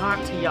party,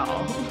 not to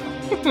y'all.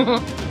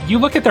 You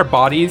look at their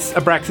bodies,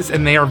 Abraxas,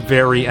 and they are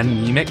very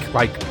anemic,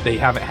 like they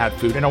haven't had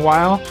food in a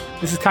while.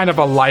 This is kind of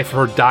a life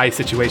or die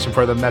situation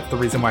for them. That's the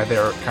reason why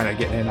they're kind of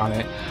getting in on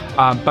it.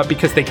 But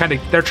because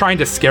they're trying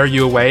to scare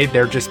you away,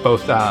 they're just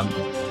both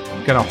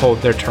gonna hold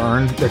their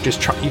turn. They're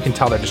just you can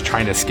tell they're just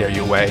trying to scare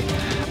you away.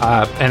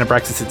 And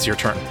Abraxas, it's your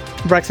turn.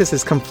 Abraxas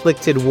is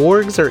conflicted.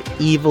 Wargs are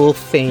evil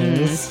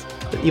things.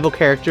 They're evil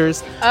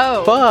characters.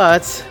 Oh.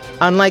 But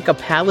unlike a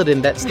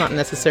paladin, that's not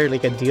necessarily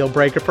like a deal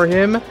breaker for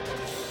him.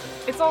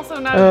 It's also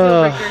not a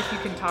deal breaker if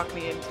you can talk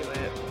me into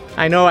it.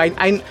 I know.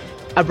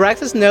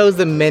 Abraxas knows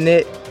the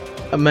minute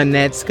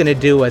Manette's gonna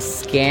do a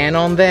scan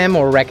on them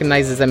or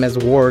recognizes them as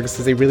wargs,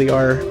 because they really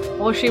are.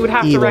 Well, she would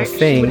have evil to. She would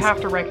things.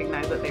 have to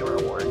recognize that they were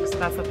wargs.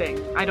 That's the thing.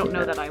 I don't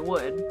know that I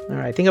would. All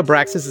right, I think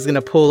Abraxas is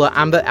gonna pull.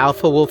 I'm the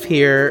alpha wolf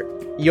here.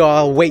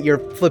 Y'all wait your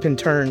flipping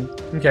turn.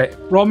 Okay,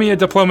 roll me a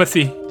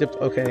diplomacy.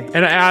 Okay.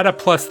 And add a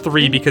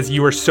 +3 because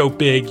you are so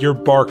big, your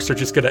barks are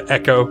just gonna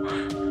echo.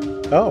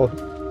 Oh,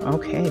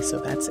 okay. So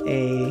that's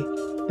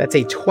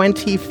a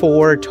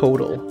 24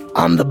 total.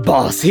 I'm the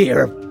boss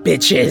here,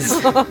 bitches.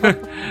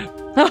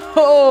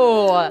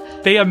 Oh,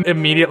 They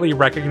immediately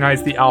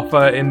recognize the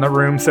alpha in the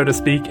room, so to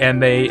speak,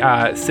 and they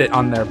sit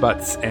on their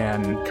butts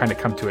and kind of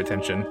come to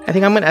attention. I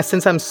think I'm gonna,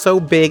 since I'm so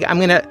big,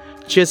 I'm gonna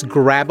just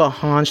grab a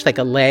haunch like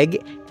a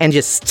leg and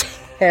just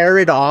tear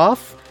it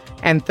off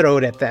and throw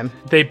it at them.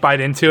 They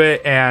bite into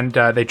it and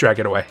they drag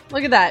it away.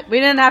 Look at that. We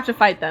didn't have to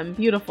fight them.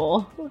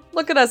 Beautiful.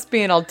 look at us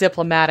being all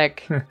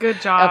diplomatic.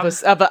 Good job.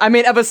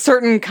 of a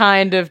certain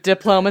kind of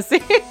diplomacy.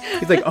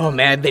 He's like, oh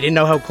man, they didn't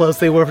know how close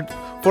they were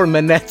for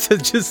Manette to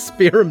just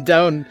spear him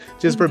down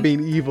just for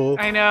being evil.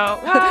 I know.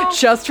 Well,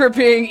 Just for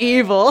being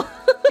evil.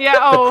 yeah.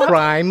 Oh,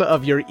 Crime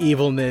of your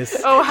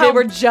evilness. oh, how They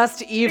were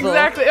just evil.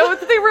 exactly. Oh,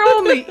 they were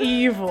only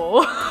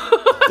evil.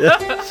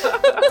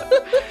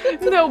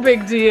 No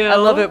big deal. I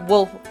love it.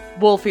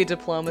 Wolfy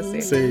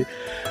diplomacy. See,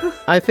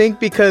 I think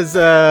because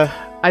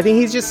I think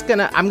he's just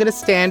gonna. I'm gonna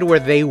stand where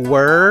they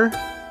were,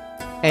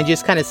 and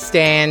just kind of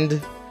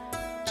stand,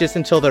 just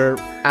until they're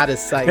out of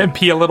sight. And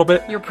pee a little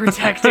bit. You're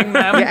protecting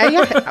them.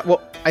 Yeah.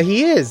 Well,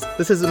 he is.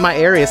 This is my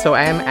area, so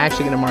I am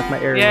actually gonna mark my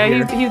area.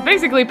 Yeah, here. he's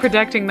basically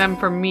protecting them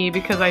from me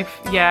because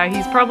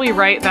he's probably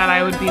right that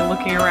I would be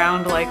looking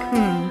around like,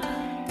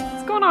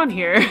 what's going on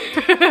here?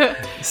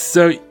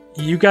 So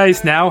you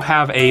guys now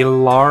have a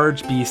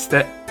large beast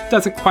that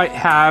doesn't quite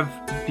have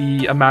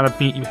the amount of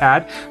meat you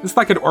had. It's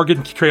like an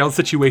organ trail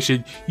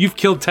situation. You've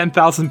killed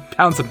 10,000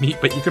 pounds of meat,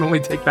 but you can only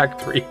take back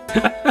 3.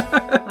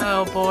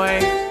 Oh boy.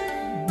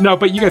 No,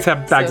 but you guys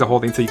have bags of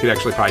holding, so you could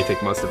actually probably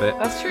take most of it.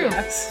 That's true.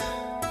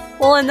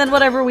 Well, and then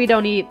whatever we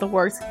don't eat, the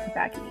wargs can come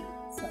back and eat.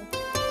 So.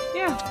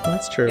 Yeah.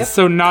 That's true.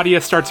 So Nadia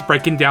starts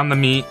breaking down the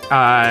meat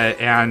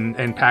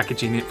and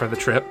packaging it for the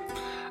trip.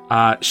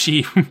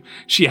 She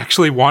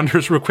actually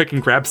wanders real quick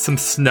and grabs some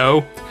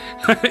snow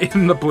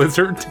in the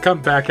blizzard to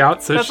come back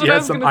out, so That's she what I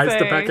has was some gonna ice to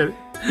say. pack it.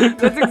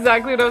 That's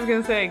exactly what I was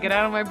going to say. Get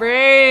out of my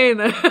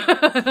brain.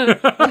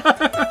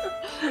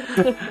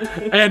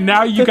 And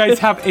now you guys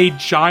have a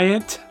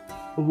giant,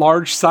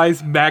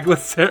 large-sized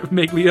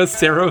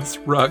Maglioceros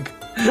rug.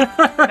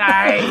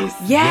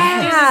 Nice.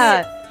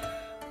 Yeah.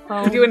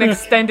 Do an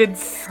extended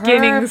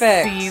skinning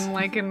Perfect. scene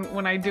like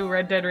when I do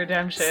Red Dead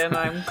Redemption.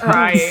 I'm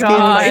crying. Oh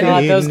my Skin god,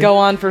 scene. those go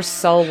on for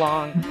so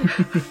long.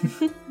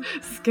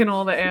 Skin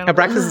all the animals.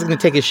 Abraxas is going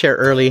to take his share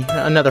early.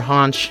 Another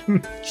haunch.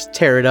 Just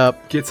tear it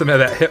up. Get some of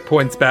that hit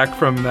points back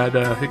from that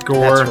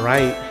gore. That's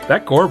right.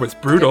 That gore was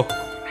brutal.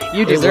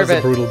 You It deserve was it.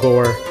 a brutal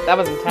gore. That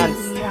was intense.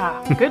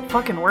 Yeah. Good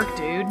fucking work,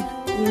 dude.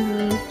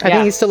 I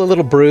think he's still a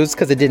little bruised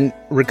because it didn't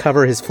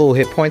recover his full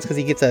hit points because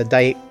he gets a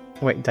diet.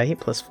 Wait, diet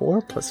plus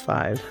 4? Plus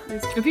 5.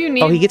 If you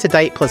need Oh, he gets a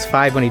diet plus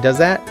 5 when he does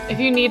that? if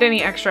you need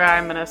any extra,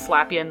 I'm gonna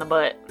slap you in the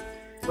butt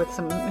with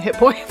some hit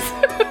points.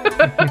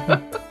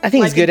 I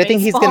think he's Like good. in I think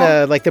he's baseball.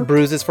 gonna, like, the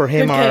bruises for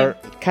him Good are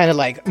kind of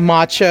like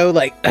macho,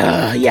 like,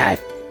 yeah,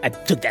 I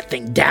took that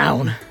thing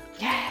down.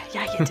 Yeah,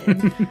 you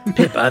did.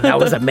 Pippa, that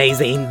was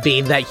amazing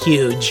being that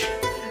huge.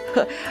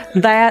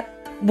 That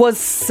was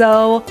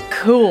so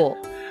cool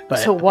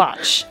But- to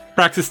watch.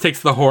 Praxis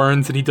takes the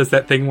horns and he does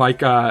that thing like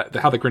how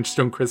the Grinch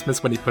Stole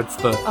Christmas when he puts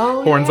the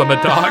horns on the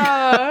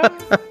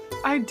dog.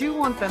 I do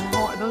want them.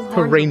 Those horns A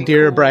would be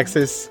reindeer cool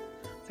Abraxas.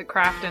 to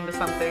craft into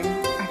something.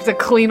 I have to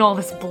clean all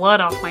this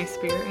blood off my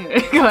spear.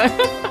 Go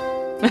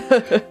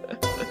ahead.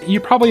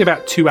 You're probably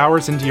about 2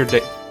 hours into your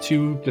day,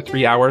 2 to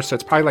 3 hours, so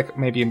it's probably like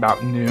maybe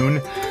about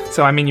noon.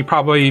 So I mean, you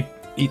probably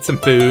eat some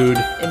food.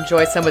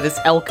 Enjoy some of this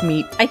elk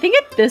meat. I think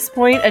at this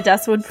point,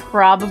 Odessa would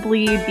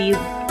probably be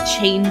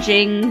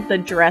changing the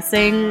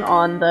dressing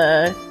on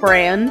the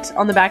brand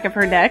on the back of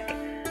her neck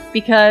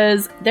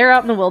because they're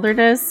out in the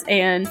wilderness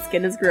and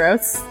skin is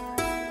gross,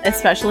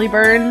 especially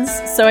burns.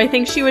 So I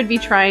think she would be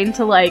trying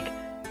to like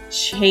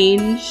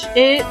change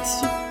it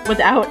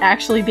without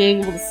actually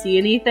being able to see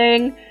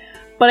anything.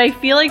 But I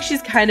feel like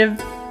she's kind of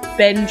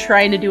been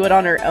trying to do it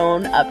on her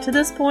own up to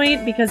this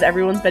point because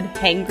everyone's been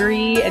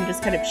hangry and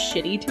just kind of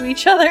shitty to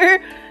each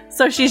other.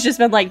 So she's just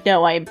been like,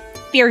 no, I'm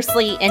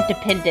fiercely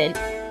independent.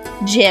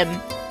 Jim,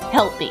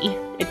 help me.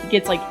 And he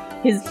gets like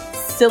his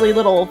silly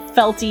little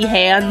felty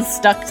hands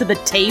stuck to the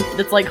tape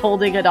that's like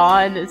holding it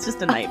on. It's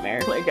just a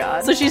nightmare. Oh my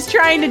god. So she's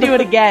trying to do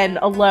it again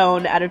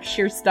alone out of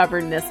sheer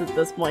stubbornness at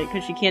this point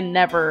because she can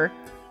never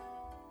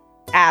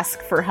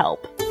ask for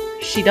help.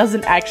 She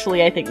doesn't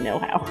actually, I think, know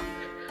how.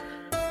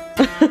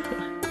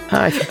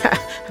 I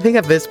think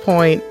at this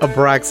point,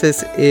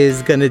 Abraxas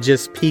is gonna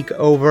just peek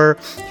over.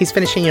 He's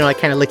finishing, like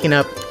kind of licking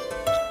up,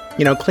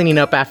 cleaning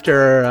up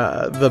after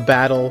the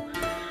battle.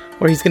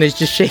 Where he's gonna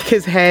just shake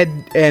his head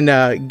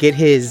and get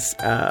his,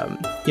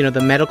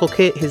 the medical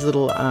kit, his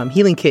little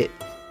healing kit,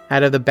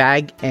 out of the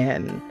bag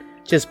and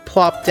just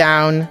plop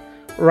down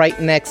right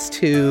next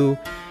to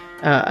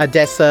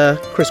Odessa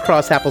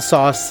crisscross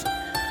applesauce.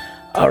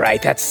 All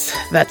right,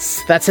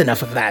 that's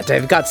enough of that.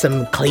 I've got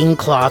some clean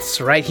cloths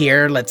right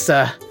here. Let's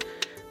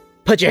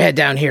put your head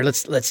down here.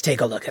 Let's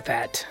take a look at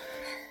that.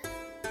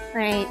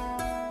 Alright.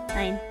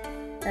 Fine.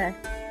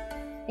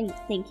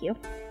 Thank you.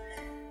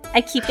 I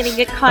keep getting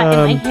it caught in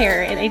my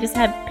hair, and I just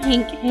have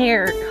pink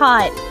hair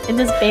caught in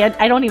this band.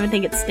 I don't even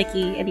think it's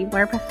sticky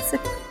anymore, Braxton.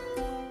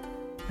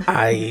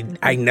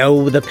 I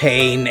know the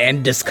pain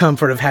and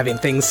discomfort of having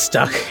things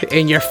stuck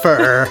in your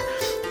fur.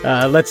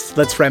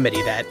 Let's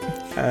remedy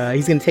that.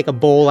 He's gonna take a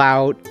bowl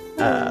out.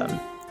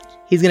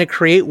 He's gonna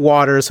create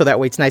water so that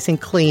way it's nice and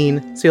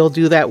clean. So he'll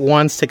do that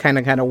once to kind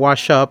of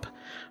wash up,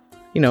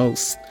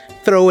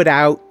 throw it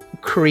out,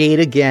 create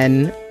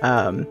again,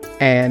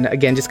 and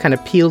again just kind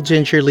of peel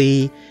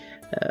gingerly.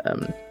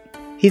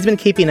 He's been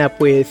keeping up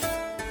with.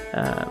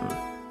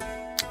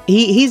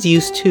 He's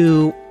used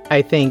to,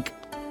 I think,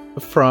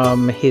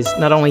 from his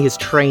not only his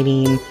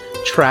training,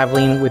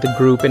 traveling with a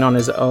group and on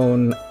his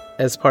own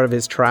as part of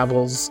his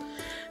travels,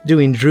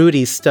 doing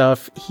druidy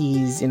stuff.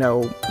 He's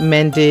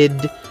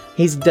mended.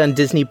 He's done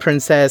Disney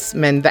princess,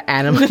 mend the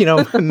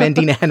animal,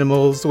 mending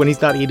animals when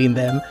he's not eating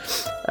them.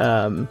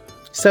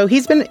 So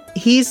he's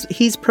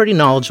pretty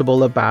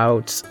knowledgeable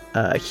about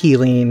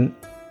healing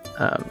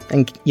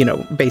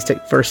and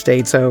basic first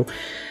aid. So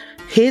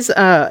his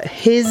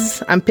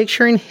I'm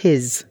picturing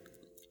his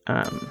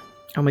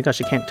oh my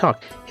gosh, I can't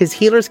talk. His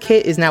healer's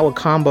kit is now a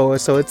combo,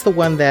 so it's the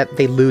one that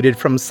they looted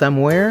from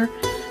somewhere.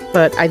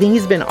 But I think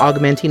he's been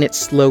augmenting it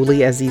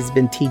slowly as he's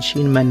been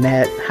teaching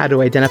Manette how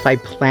to identify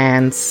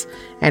plants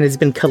and has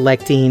been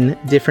collecting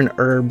different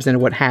herbs and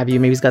what have you.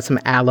 Maybe he's got some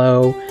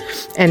aloe.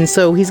 And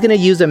so he's going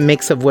to use a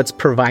mix of what's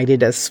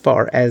provided as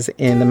far as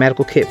in the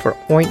medical kit for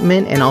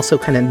ointment and also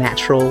kind of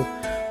natural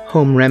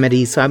home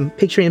remedies. So I'm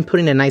picturing him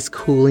putting a nice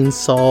cooling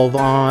salve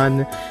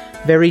on,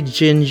 very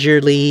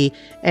gingerly.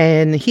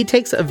 And he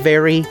takes a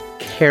very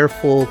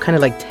careful, kind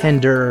of like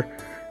tender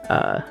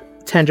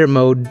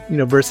mode,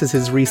 versus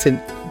his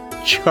recent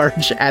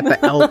charge at the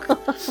elk.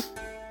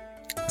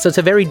 So it's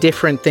a very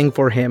different thing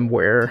for him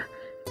where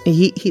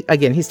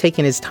he's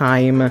taking his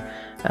time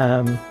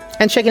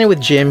and checking in with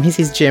Jim. He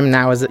sees Jim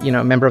now as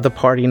a member of the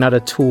party, not a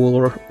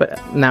tool, but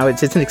now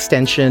it's an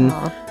extension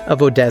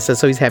of Odessa.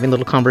 So he's having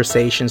little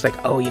conversations like,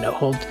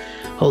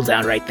 hold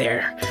down right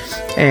there,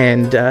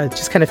 and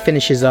just kind of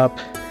finishes up,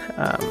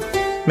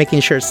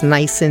 making sure it's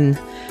nice and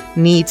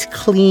neat,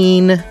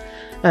 clean,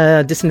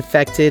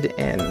 disinfected,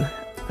 and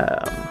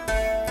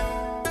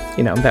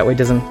that way it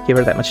doesn't give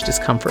her that much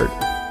discomfort.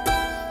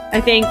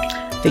 I think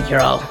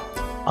you're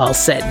all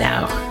set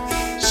now.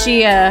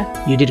 She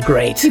You did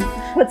great.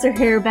 puts her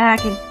hair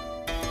back and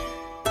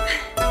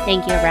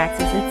Thank you,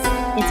 Abraxas.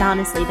 It's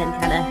honestly been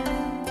kind of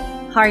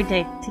hard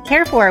to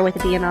care for with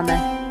it being on the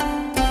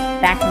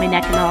back of my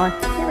neck and all. I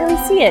can't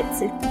really see it.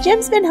 So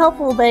Jim's been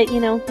helpful, but he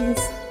doesn't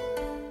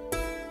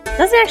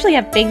actually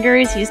have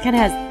fingers. He just kind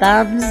of has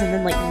thumbs and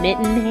then like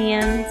mitten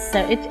hands.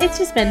 So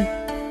it's been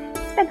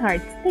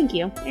hard. Thank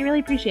you. I really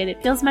appreciate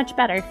it. Feels much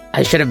better.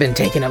 I should have been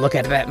taking a look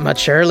at that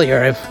much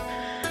earlier.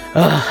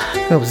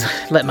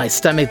 Let my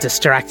stomach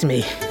distract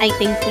me. I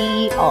think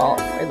we all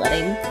were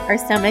letting our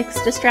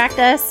stomachs distract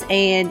us,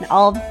 and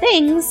all the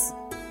things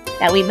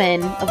that we've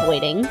been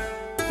avoiding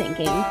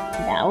thinking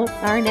about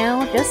are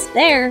now just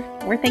there.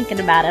 We're thinking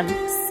about them.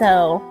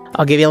 So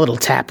I'll give you a little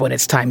tap when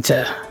it's time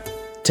to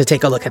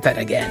take a look at that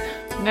again.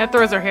 Ned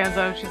throws her hands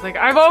up. She's like,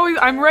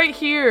 I'm right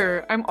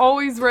here. I'm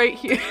always right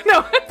here.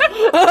 No.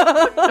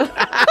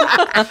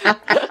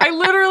 I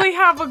literally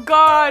have a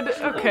god.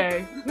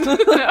 Okay. No.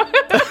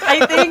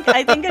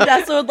 I think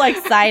Odessa would like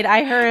side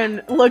eye her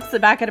and looks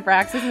back at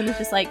Abraxas and is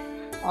just like,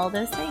 all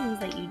those things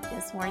that you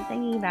just weren't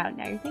thinking about,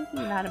 now you're thinking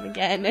about them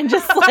again, and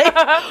just like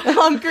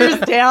hunkers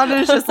down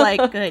and is just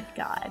like, good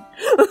God.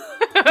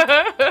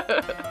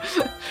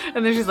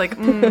 And then she's like,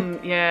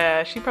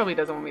 yeah, she probably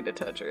doesn't want me to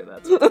touch her.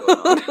 That's what's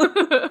going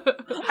on.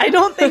 I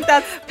don't think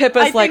that's...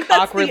 Pippa's like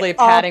awkwardly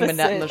patting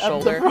Minette on the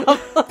shoulder.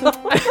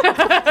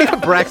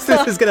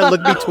 Abraxas is going to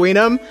look between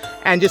them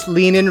and just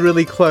lean in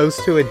really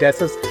close to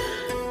Odessa's.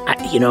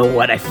 You know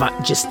what? I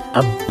thought just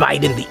a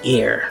bite in the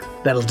ear.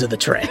 That'll do the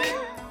trick.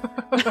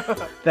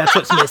 That's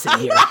what's missing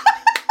here.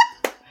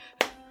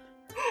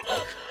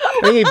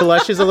 I think he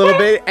blushes a little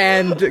bit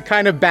and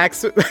kind of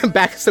backs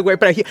away.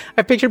 But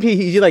I picture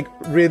he like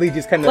really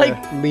just kind of like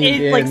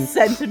leaned in. Like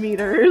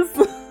centimeters.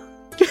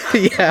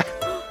 Yeah.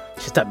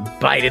 Just a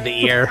bite in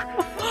the ear.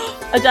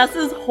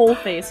 Odessa's whole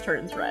face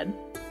turns red.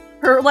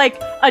 Her, like,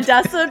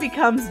 Odessa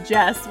becomes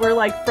Jess, where,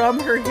 like, from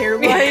her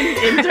hairline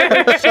into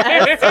her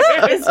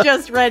chest is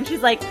just red.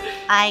 She's like,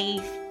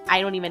 I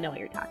don't even know what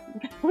you're talking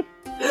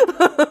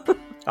about.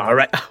 All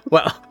right.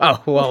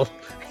 Well.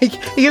 He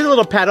gives a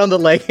little pat on the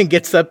leg and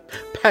gets up,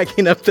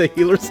 packing up the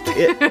healer's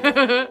kit.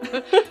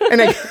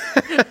 And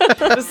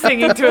just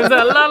singing to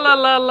himself, la la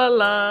la la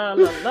la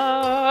la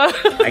la.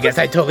 I guess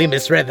I totally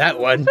misread that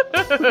one.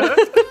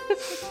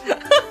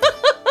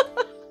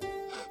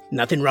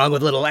 Nothing wrong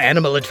with little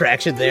animal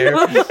attraction there.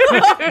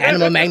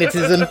 Animal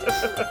magnetism.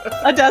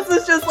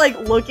 Odessa's just, like,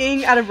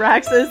 looking at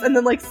Abraxas and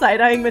then, like,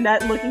 side-eyeing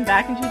Minette and looking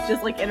back, and she's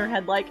just, like, in her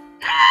head, like,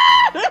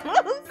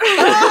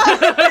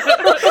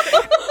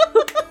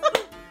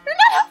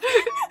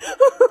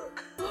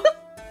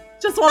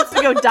 just wants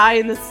to go die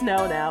in the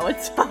snow now.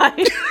 It's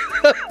fine.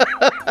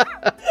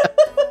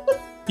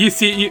 You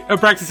see,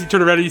 Abraxas, you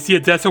turn around and you see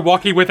Odessa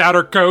walking without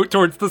her coat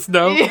towards the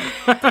snow.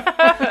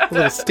 A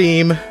little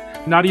steam.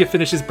 Nadia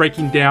finishes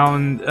breaking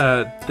down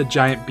the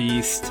giant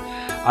beast,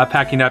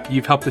 packing up.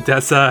 You've helped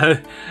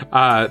Odessa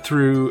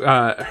through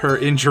her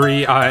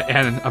injury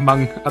and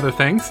among other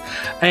things.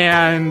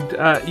 And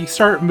you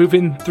start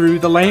moving through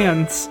the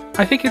lands.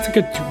 I think it's a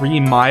good 3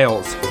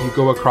 miles. You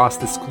go across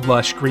this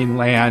lush green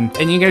land.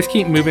 And you guys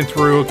keep moving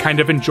through, kind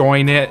of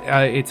enjoying it.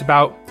 It's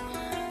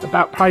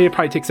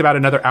probably takes about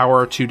another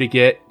hour or 2 to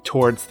get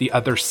towards the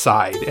other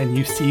side. And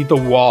you see the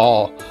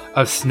wall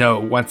of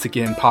snow once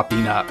again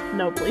popping up.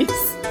 No, please.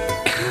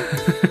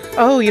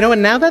 Oh,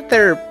 and now that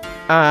they're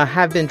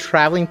have been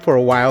traveling for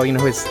a while,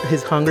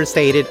 his hunger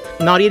sated.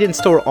 Nadia didn't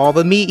store all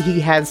the meat. He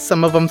has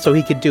some of them so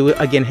he could do it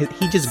again.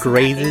 He just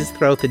grazes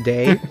throughout the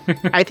day.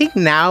 I think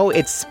now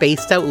it's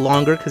spaced out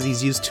longer because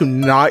he's used to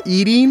not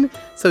eating.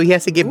 So he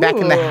has to get back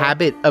in the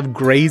habit of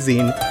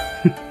grazing.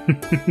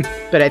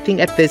 But I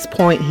think at this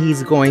point,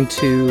 he's going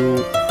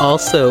to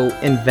also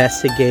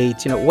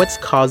investigate, what's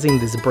causing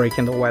this break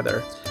in the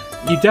weather.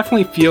 You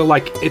definitely feel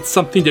like it's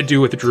something to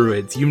do with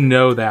druids. You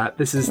know that.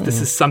 This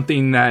is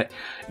something that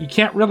you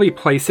can't really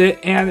place it.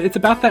 And it's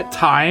about that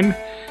time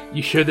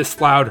you hear this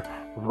loud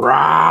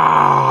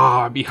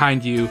rah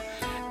behind you.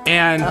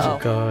 And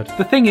God.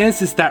 The thing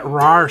is that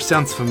rah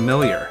sounds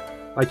familiar.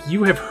 Like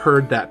you have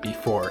heard that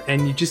before.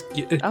 And you just...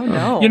 Oh,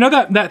 no. You know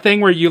that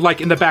thing where you like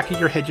in the back of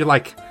your head, you're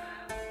like,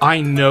 I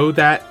know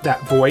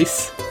that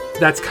voice.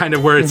 That's kind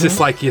of where it's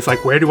just like, it's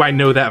like, where do I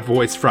know that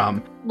voice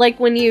from?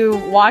 Like when you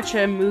watch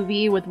a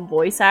movie with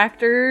voice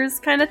actors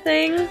kind of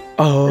thing?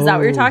 Oh, is that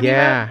what you're talking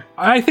about?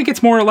 I think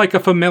it's more like a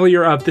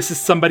familiar of this is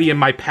somebody in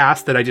my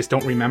past that I just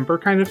don't remember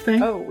kind of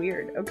thing. Oh,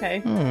 weird.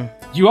 Okay.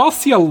 You all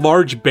see a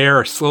large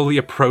bear slowly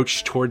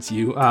approach towards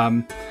you.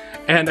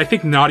 And I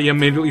think Nadia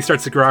immediately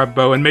starts to grab a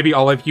bow, and maybe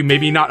all of you,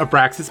 maybe not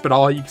Abraxas, but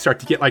all of you start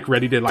to get like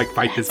ready to like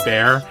fight this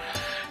bear.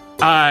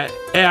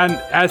 And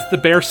as the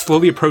bear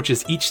slowly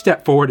approaches, each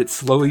step forward, it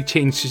slowly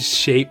changes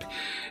shape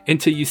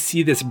until you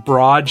see this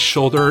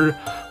broad-shouldered,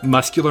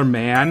 muscular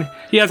man.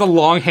 He has a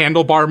long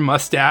handlebar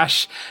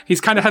mustache.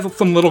 He's kind of has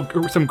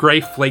some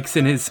gray flakes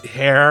in his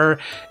hair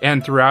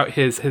and throughout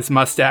his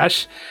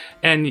mustache.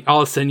 And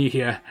all of a sudden you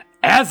hear,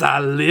 "As I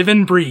live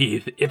and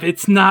breathe, if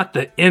it's not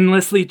the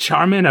endlessly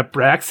charming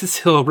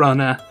Abraxas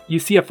Hillrunner." You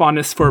see a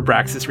fondness for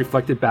Abraxas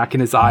reflected back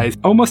in his eyes.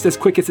 Almost as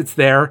quick as it's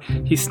there,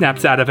 he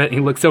snaps out of it and he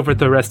looks over at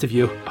the rest of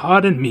you.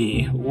 "Pardon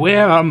me,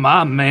 where are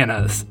my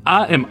manners?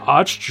 I am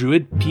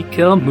Archdruid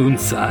Pikel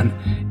Moonsun.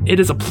 It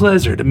is a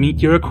pleasure to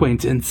meet your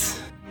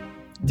acquaintance."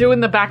 Doing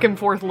the back and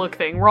forth look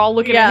thing. We're all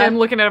looking at him,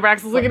 looking at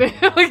Abraxas, looking at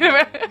him, looking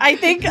at him. I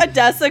think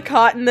Odessa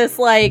caught in this,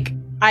 like,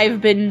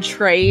 I've been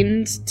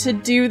trained to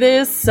do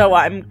this, so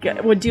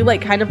would do,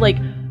 like, kind of like,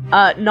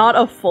 not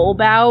a full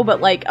bow,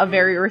 but, like, a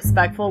very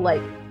respectful,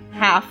 like,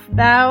 half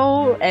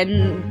bow,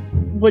 and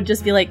would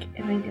just be like,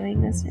 "Am I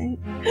doing this right?"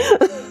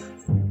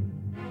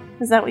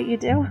 Is that what you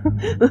do?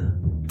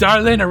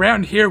 "Darling,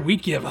 around here we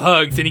give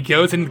hugs," and he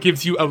goes and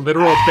gives you a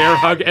literal bear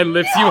hug and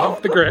lifts you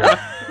off the ground.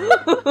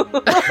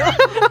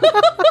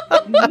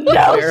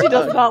 No, she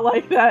does not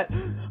like that.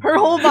 Her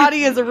whole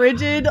body is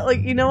rigid.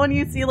 Like, you know when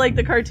you see, like,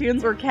 the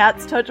cartoons where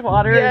cats touch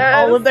water and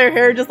all of their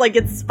hair just, like,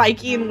 gets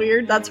spiky and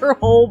weird? That's her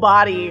whole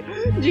body.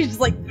 She's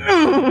just like...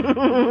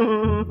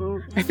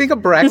 I think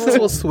Abraxas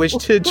will switch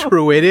to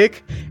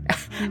Druidic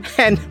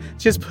and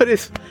just put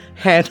his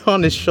hand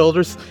on his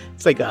shoulders.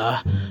 It's like,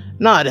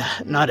 not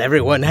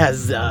everyone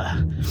has,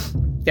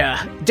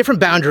 different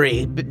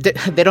boundary.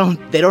 They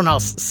don't all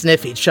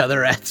sniff each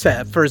other at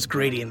first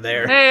greeting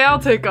there. Hey, I'll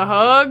take a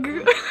hug.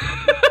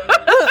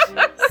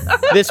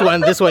 This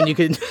one you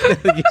can,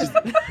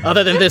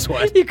 other than this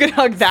one. You could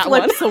hug that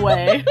Slips one.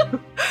 away.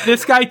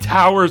 This guy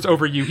towers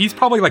over you. He's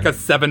probably like a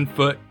 7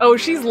 foot. Oh,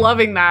 she's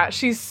loving that.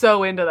 She's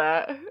so into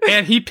that.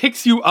 And he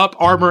picks you up,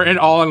 armor and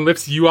all, and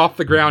lifts you off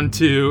the ground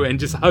too, and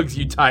just hugs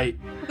you tight.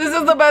 This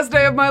is the best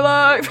day of my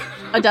life.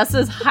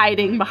 Odessa's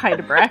hiding behind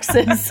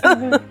Abraxas.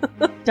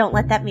 Don't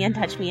let that man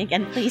touch me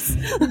again, please.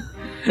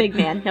 Big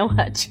man, no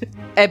touch.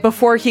 And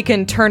before he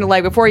can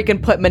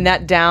put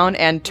Manette down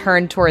and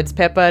turn towards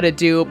Pippa to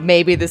do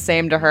maybe the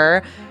same to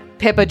her,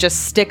 Pippa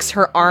just sticks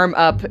her arm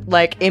up,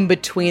 like, in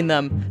between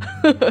them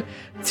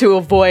to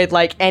avoid,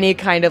 like, any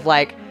kind of,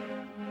 like,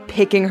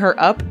 picking her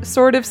up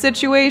sort of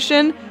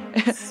situation.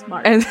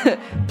 Smart. And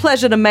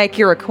pleasure to make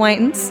your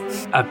acquaintance.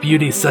 "A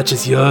beauty such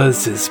as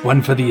yours is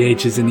one for the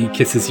ages," and he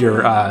kisses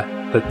your,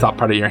 the top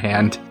part of your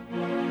hand.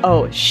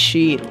 Oh,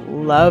 she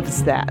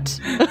loves that.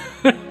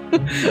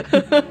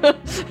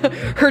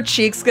 Her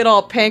cheeks get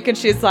all pink and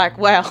she's like,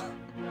 "Well,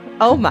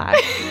 oh my."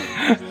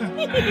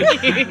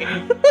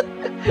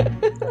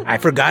 I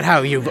forgot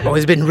how you've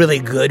always been really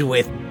good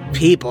with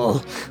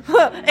people.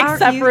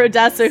 Except for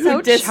Odessa, who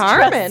so distrusts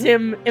charming?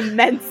 him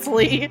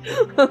immensely.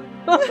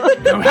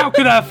 "Oh, how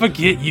could I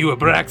forget you,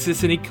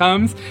 Abraxas?" And he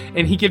comes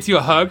and he gives you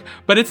a hug,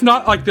 but it's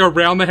not like the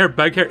around the hair,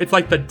 bug hair. It's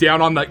like the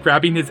down on the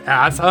grabbing his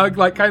ass hug,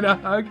 like kind of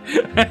hug.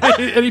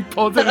 And he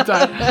pulls it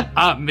aside.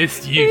 "I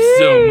missed you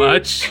so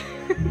much."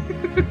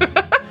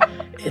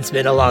 It's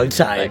been a long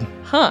time.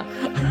 Huh.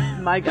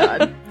 My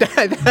God.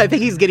 I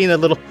think he's getting a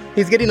little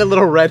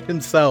red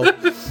himself.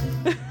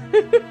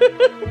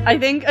 I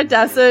think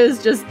Odessa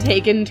is just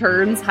taking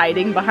turns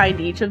hiding behind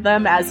each of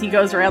them as he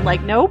goes around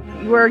like, "Nope,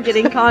 you are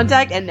getting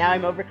contact," and now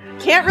I'm over.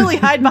 Can't really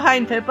hide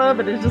behind Pippa,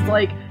 but it's just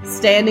like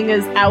standing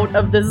as out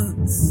of this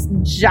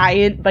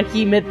giant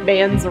behemoth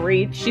man's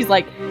reach. She's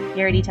like,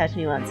 He already touched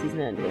me once, he's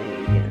not doing it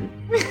again.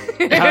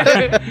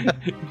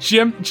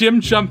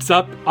 Jim jumps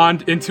up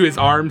into his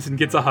arms and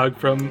gets a hug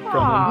from him.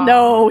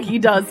 no, he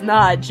does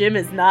not. Jim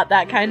is not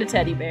that kind of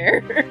teddy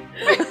bear.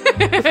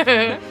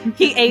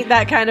 He ain't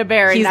that kind of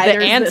bear. He's and the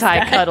neither is this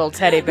anti-cuddle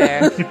teddy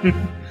bear. guy.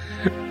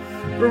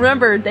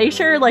 Remember, they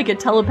share like a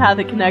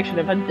telepathic connection.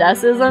 If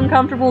Odessa is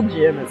uncomfortable,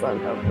 Jim is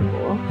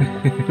uncomfortable.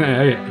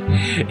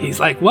 He's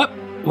like,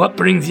 what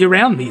brings you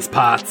around these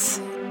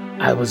parts?"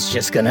 I was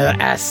just gonna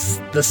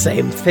ask the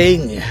same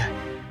thing.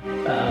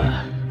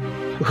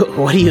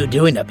 What are you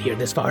doing up here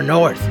this far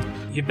north?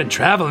 "You've been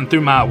traveling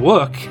through my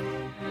work.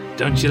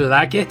 Don't you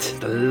like it?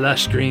 The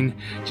lush green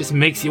just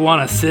makes you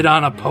want to sit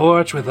on a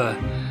porch with a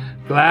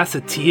glass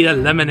of tea or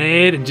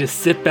lemonade and just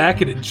sit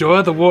back and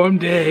enjoy the warm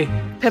day."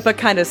 Pippa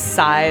kind of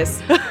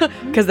sighs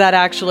because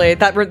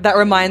that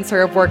reminds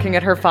her of working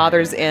at her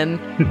father's inn,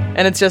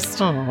 and it's just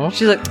Aww.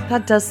 she's like,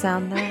 "That does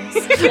sound nice."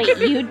 Wait,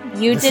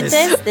 you did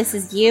this? This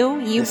is you?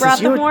 You brought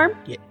the warm?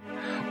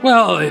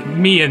 Well,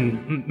 me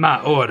and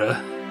my order,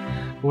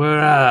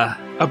 we're,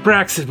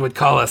 Abraxas would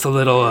call us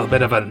a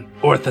bit of an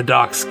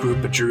orthodox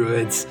group of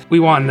druids. We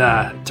want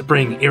to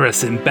bring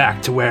Irisin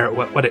back to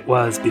what it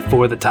was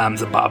before the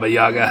times of Baba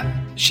Yaga.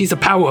 She's a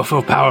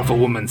powerful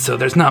woman, so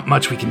there's not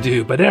much we can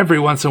do, but every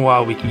once in a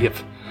while we can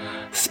give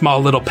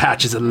small little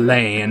patches of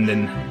land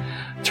and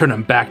turn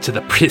them back to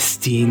the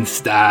pristine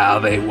style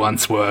they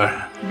once were.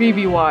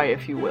 BBY,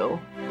 if you will.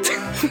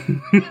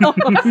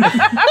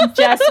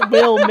 Jess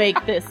will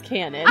make this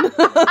canon.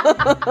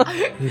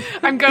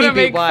 I'm gonna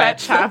make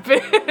watch. fetch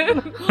happen.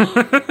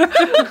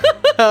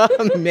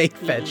 Make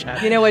fetch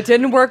happen. You know, it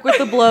didn't work with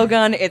the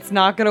blowgun. It's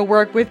not going to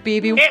work with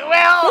BB. It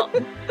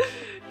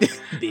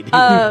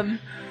will.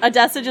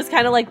 Odessa just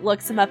kind of like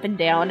looks him up and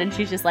down, and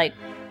she's just like,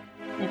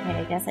 Okay,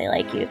 I guess I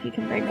like you if you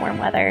can bring warm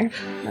weather.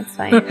 That's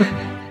fine.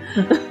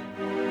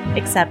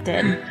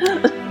 Accepted.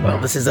 Well,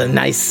 this is a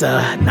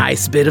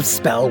nice bit of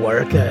spell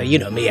work. You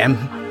know me,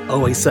 I'm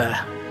always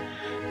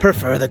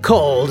prefer the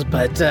cold,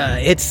 but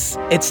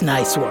it's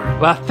nice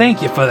work. Well,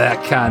 thank you for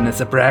that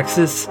kindness,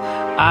 Abraxas.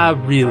 I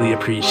really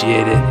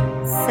appreciate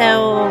it.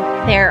 So,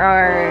 there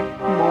are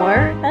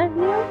more of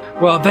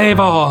you? Well, they've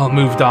all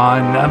moved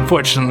on.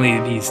 Unfortunately,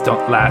 these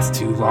don't last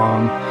too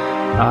long.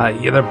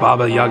 Either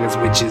Baba Yaga's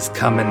witches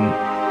come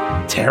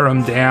and tear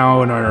them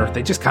down, or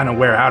they just kind of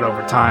wear out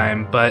over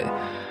time. But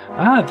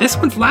this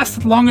one's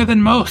lasted longer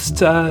than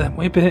most.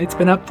 It's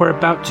been up for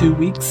about 2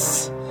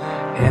 weeks,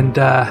 and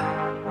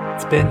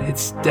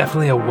it's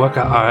definitely a work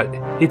of art.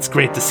 It's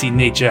great to see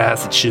nature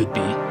as it should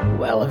be.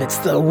 Well, if it's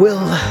the will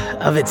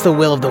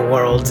of the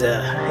world,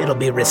 it'll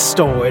be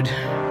restored.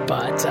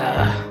 But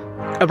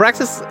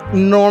Abraxas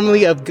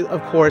normally, of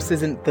course,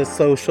 isn't the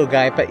social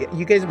guy. But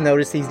you guys have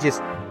noticed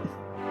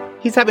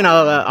he's having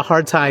a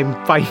hard time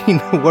finding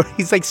the word.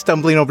 He's like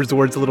stumbling over his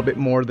words a little bit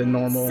more than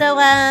normal. So,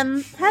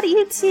 how do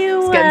you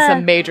two... He's getting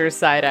some major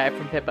side-eye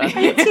from Pippa. How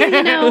do you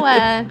two,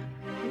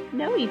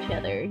 know each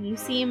other? You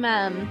seem,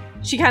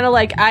 she kind of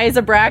like eyes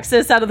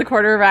Abraxas out of the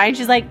corner of her eye, and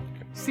she's like,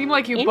 Seem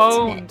like you intimate.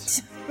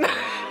 boned.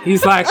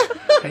 He's like,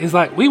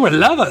 we were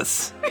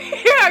lovers.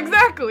 Yeah,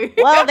 exactly.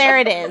 Well, there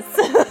it is.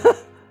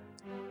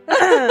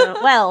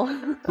 Well,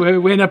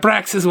 When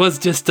Abraxas was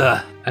just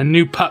a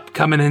new pup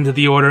coming into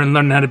the order and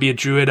learning how to be a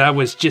druid, I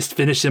was just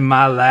finishing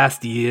my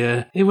last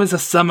year. It was a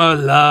summer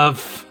of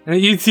love.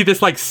 And you see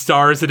this like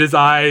stars in his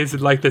eyes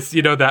and like this,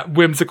 that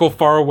whimsical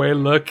faraway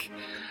look.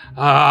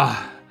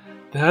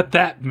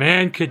 That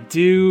man could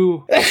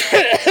do.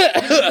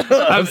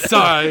 I'm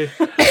sorry.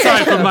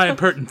 Sorry for my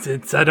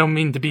impertinence. I don't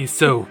mean to be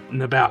so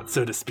about,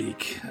 so to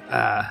speak.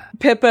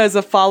 Pippa, as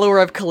a follower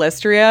of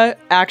Callistria,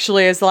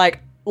 actually is like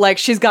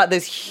she's got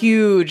this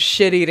huge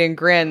shit-eating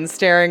grin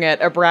staring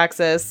at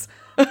Abraxas.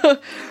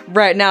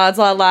 Right now, it's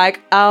all like,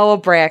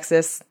 oh,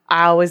 Abraxas,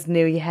 I always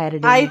knew you had it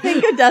in I you."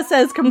 think Odessa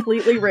has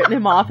completely written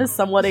him off as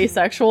somewhat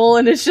asexual,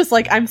 and it's just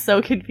like, I'm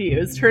so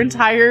confused. Her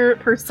entire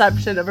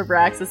perception of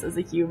Abraxas as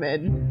a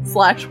human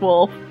 /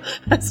 wolf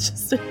has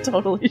just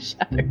totally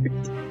shattered.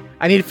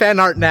 I need fan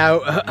art now.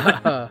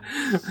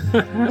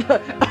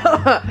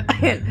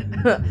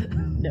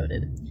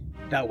 Noted.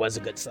 That was a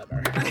good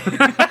summer.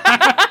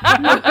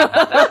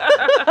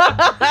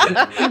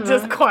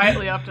 Just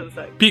quietly off to the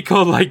side.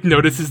 Pico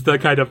notices the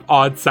kind of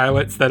odd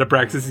silence that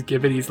Abraxas is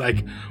given. He's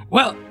like,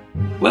 well,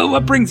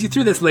 what brings you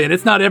through this land?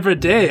 It's not every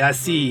day I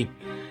see.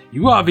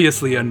 You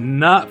obviously are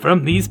not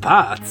from these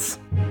parts.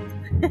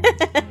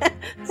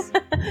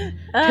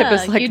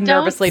 Pippa's you don't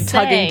nervously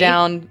tugging say.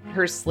 down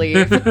her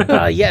sleeve.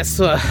 Yes,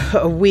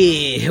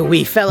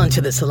 we fell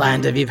into this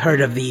land. Have you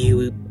heard of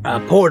the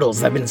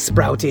portals that have been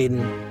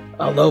sprouting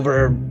all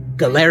over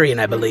Galarian,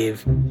 I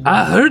believe?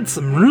 I heard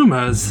some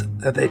rumors.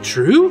 Are they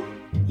true?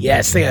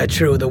 Yes, they are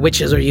true. The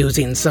witches are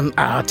using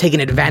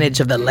taking advantage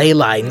of the ley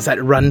lines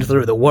that run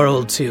through the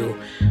world to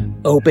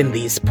open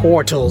these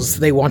portals.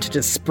 They wanted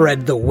to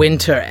spread the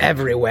winter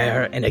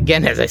everywhere. And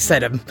again, as I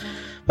said, I'm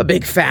a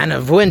big fan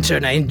of winter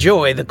and I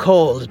enjoy the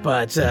cold,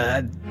 but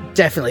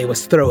definitely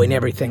was throwing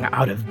everything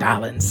out of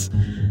balance.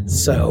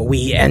 So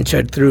we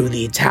entered through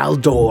the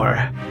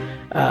Taldor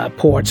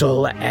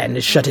portal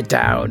and shut it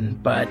down.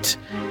 But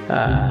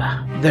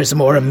there's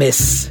more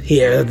amiss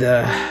here.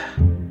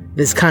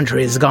 This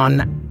country has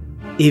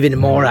gone even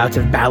more out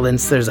of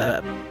balance. There's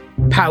a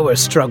power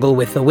struggle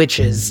with the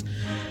witches.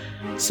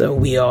 So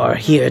we are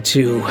here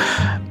to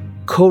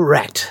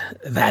correct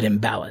that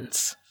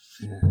imbalance.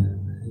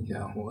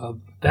 Yeah,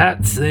 well,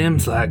 that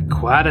seems like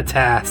quite a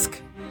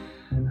task.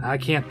 I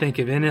can't think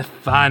of any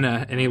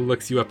finer, and he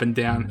looks you up and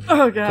down.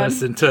 Oh, God.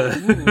 Person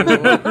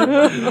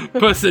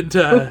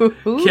to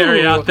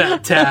carry out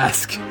that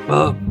task.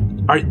 Well,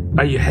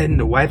 are you heading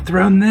to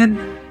Whitethrone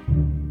then?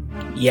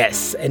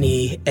 Yes,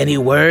 any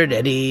word,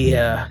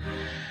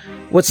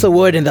 what's the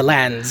word in the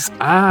lands?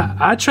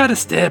 I try to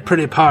stay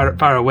pretty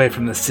far away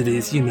from the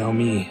cities. You know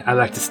me. I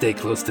like to stay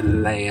close to the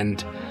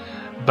land.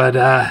 But,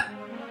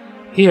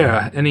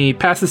 here, and he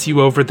passes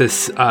you over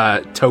this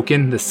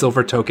token, this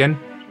silver token.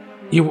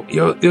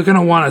 You're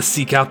gonna want to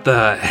seek out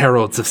the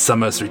Heralds of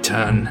Summer's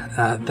Return.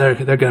 They're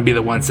gonna be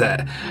the ones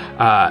that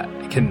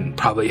can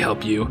probably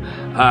help you.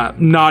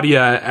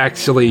 Nadia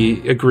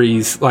actually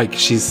agrees. Like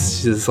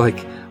she's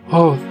like,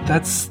 oh,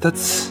 that's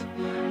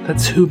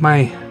who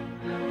my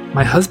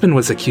husband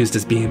was accused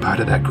as being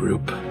part of that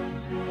group.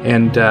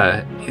 And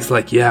he's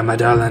like, yeah, my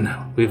darling,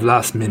 we've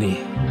lost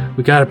many.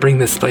 We gotta bring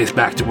this place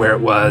back to where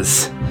it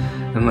was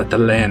and let the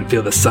land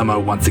feel the summer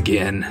once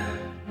again.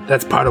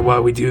 That's part of why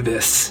we do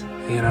this.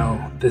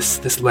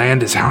 This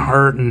land is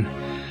hurting.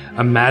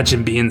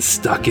 Imagine being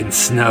stuck in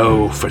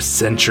snow for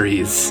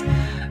centuries,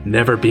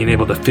 never being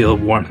able to feel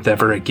warmth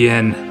ever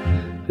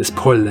again. This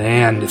poor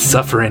land is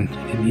suffering.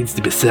 It needs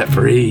to be set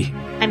free.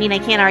 I mean, I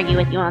can't argue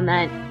with you on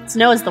that.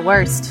 Snow is the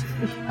worst.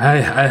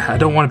 I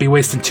don't want to be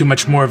wasting too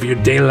much more of your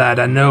day, lad.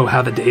 I know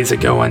how the days are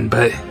going,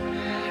 but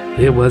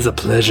it was a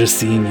pleasure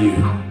seeing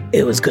you.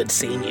 It was good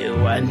seeing you,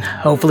 and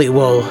hopefully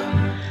we'll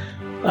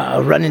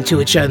run into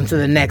each other for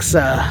the next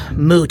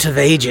moot of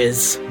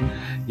ages.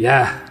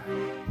 Yeah,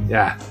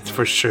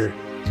 for sure.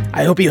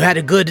 I hope you had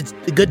a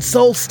good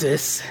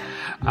solstice.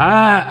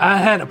 I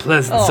had a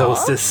pleasant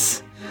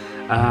solstice.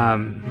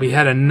 We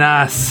had a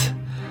nice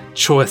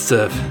choice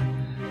of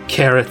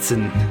carrots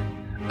and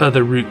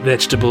other root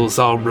vegetables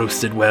all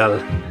roasted well.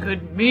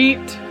 Good meat.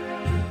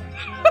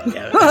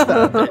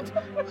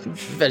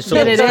 Vegetables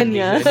Fit it in,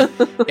 yeah.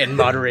 in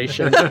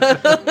moderation.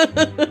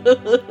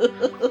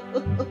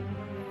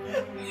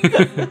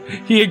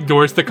 He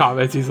ignores the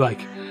comments. He's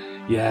like,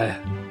 yeah,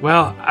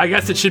 well, I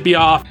guess it should be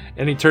off.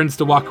 And he turns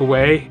to walk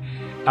away.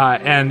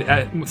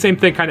 And same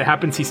thing kind of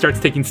happens. He starts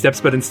taking steps,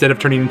 but instead of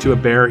turning into a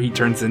bear, he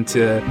turns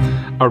into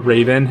a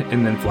raven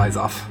and then flies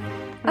off.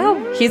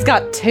 Oh, he's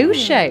got two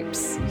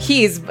shapes.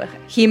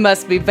 He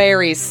must be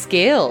very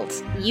skilled.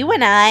 You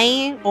and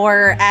I,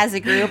 or as a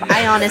group,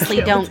 I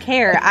honestly don't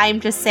care. I'm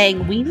just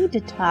saying we need to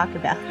talk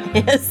about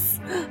this.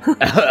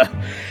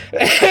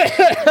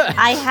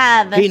 I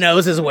have... He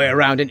knows his way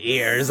around an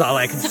ear is all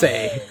I can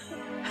say.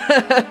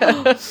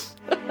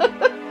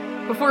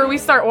 Before we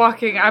start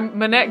walking,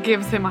 Manette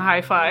gives him a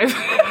high five.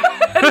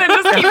 And then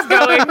just keeps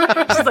going.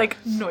 She's like,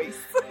 nice.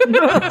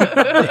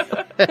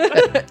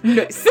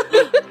 Nice.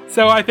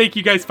 So I think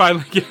you guys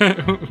finally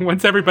get,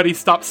 once everybody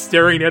stops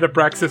staring at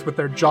Abraxas with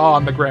their jaw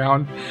on the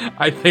ground,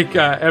 I think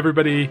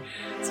everybody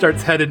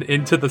starts heading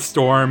into the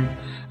storm.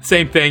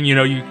 Same thing,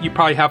 you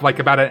probably have like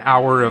about an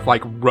hour of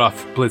like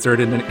rough blizzard,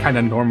 and then it kind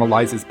of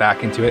normalizes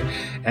back into it,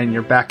 and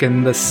you're back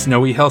in the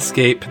snowy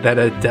hellscape that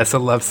Odessa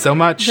loves so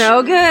much.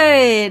 So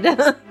good.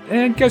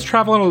 And you guys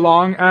traveling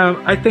along,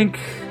 I think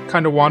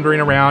kind of wandering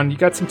around. You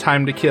got some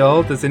time to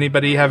kill. Does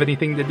anybody have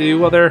anything to do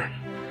while they're...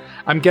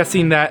 I'm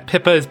guessing that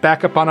Pippa is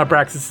back up on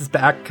Abraxas'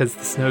 back because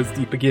the snow's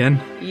deep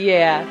again.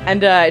 Yeah,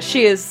 and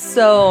she is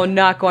so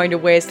not going to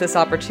waste this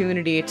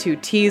opportunity to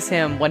tease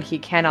him when he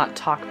cannot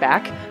talk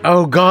back.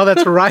 Oh god,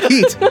 that's right.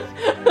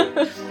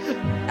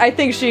 I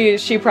think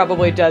she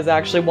probably does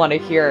actually want to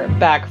hear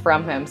back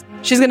from him.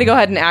 She's going to go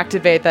ahead and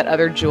activate that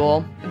other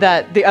jewel,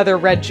 the other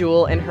red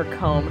jewel in her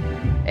comb,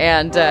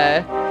 and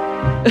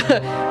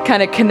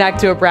kind of connect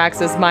to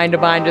Abraxas mind to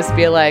mind, just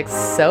be like,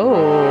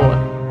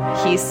 so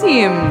he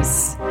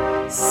seems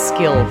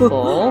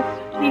skillful.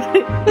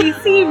 He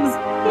seems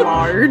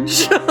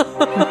large.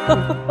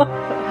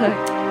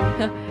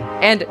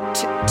 And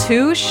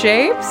two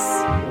shapes?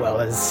 Well,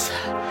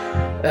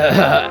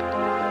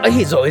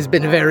 he's always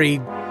been very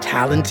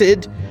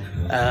talented.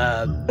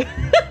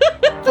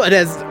 But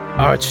as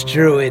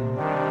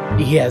Archdruid,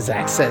 he has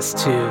access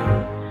to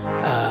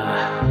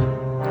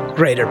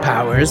greater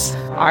powers.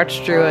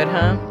 Archdruid,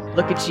 huh?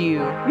 Look at you.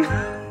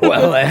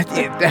 Well,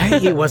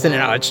 he wasn't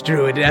an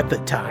Archdruid at the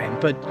time,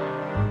 but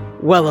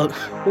well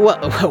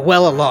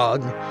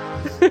along.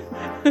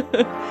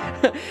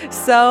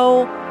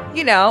 So,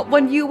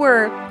 when you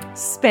were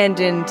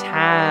spending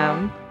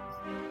time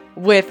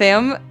with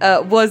him,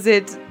 was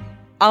it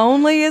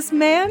only as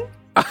man?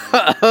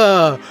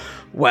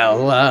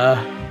 Well,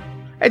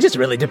 it just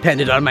really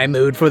depended on my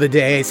mood for the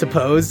day, I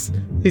suppose.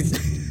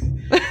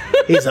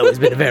 He's always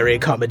been very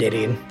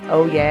accommodating.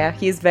 Oh yeah,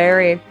 he's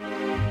very,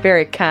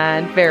 very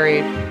kind,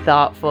 very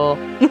thoughtful.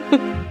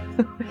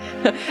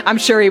 I'm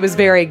sure he was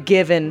very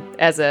given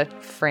as a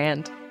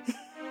friend.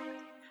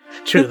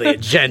 Truly a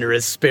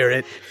generous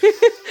spirit.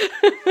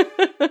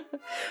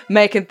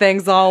 Making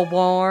things all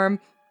warm.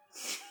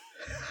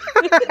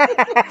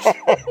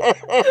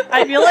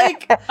 I feel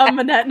like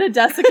Manette and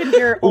Odessa can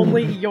hear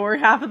only your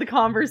half of the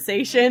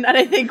conversation, and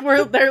I think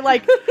they're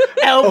like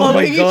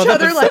elbowing each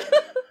other, like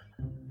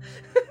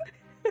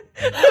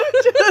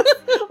just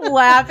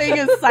laughing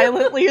as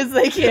silently as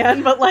they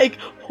can, but like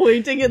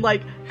pointing and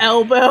like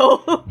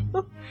elbow.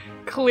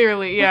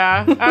 Clearly,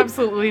 yeah.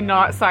 Absolutely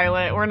not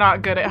silent. We're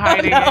not good at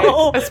hiding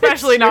it.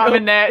 Especially not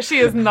Manette. She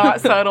is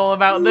not subtle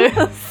about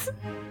this.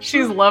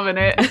 She's loving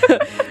it.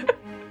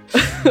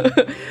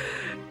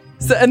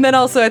 So, and then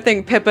also I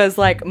think Pippa's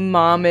like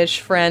momish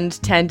friend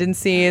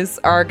tendencies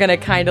are gonna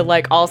kind of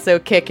like also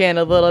kick in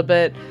a little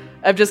bit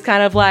of just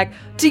kind of like,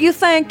 do you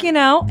think,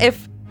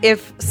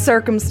 if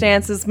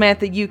circumstances meant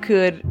that you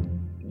could,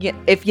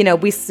 if,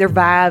 we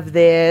survive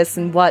this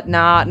and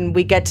whatnot and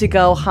we get to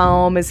go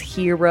home as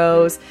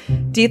heroes,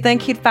 do you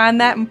think he'd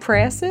find that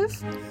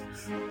impressive?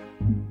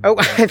 Oh,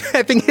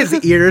 I think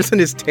his ears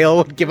and his tail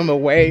would give him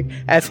away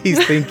as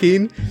he's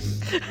thinking.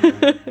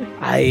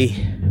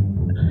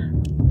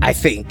 I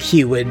think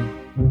he would.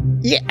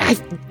 Yeah, I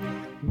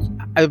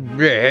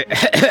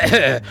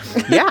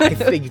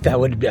think that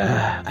would.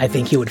 I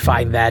think he would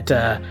find that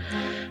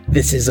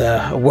this is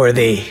a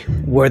worthy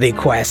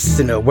quest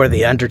and a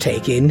worthy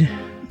undertaking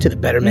to the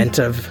betterment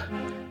of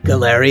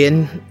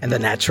Galarian and the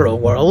natural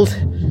world.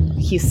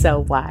 He's so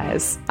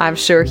wise. I'm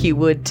sure he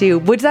would too.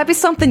 Would that be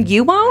something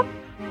you want?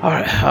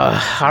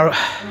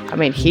 I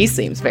mean, he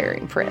seems very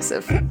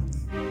impressive.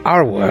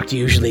 Our work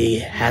usually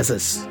has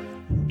us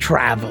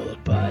travel,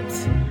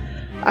 but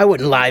I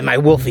wouldn't lie, my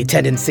wolfy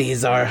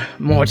tendencies are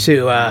more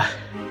to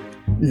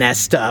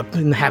nest up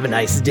and have a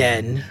nice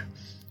den.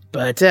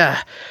 But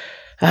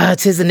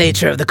 'tis the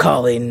nature of the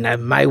calling.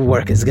 My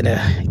work is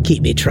gonna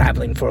keep me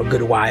traveling for a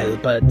good while,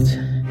 but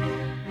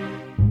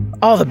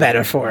all the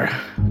better for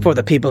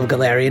the people of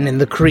Galarian and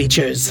the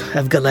creatures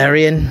of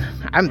Galarian.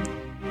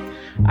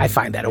 I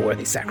find that a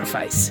worthy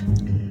sacrifice.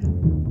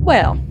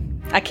 Well,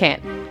 I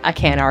can't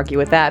argue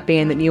with that,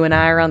 being that you and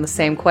I are on the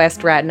same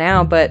quest right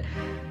now, but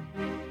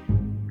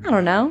I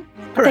don't know.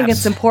 I think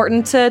it's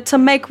important to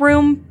make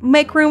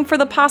room for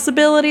the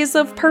possibilities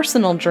of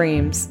personal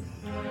dreams.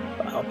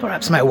 Well,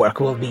 perhaps my work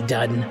will be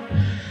done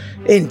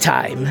in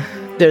time.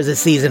 There's a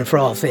season for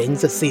all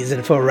things, a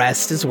season for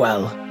rest as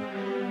well.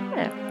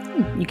 Yeah,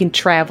 you can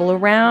travel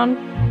around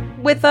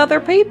with other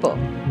people.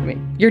 I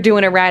mean, you're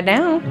doing it right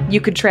now. You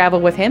could travel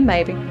with him,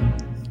 maybe.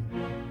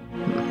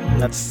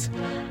 That's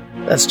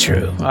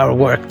true. Our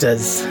work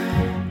does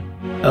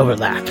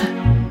overlap.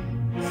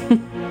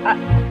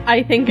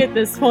 I think at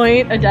this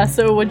point,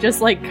 Odessa would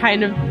just like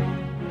kind of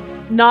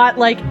not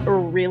like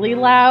really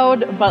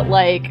loud, but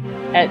like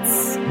at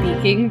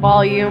speaking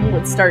volume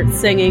would start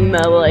singing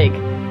the like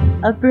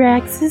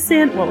Abraxas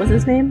and what was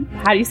his name?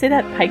 How do you say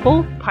that?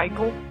 Pykel?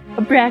 Pykel.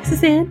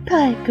 Abraxas and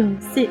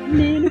Pykel sitting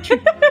in a tree.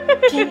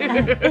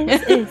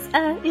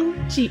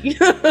 K-I-S-S-I-N-G.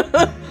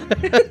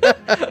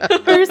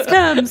 First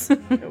comes.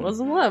 It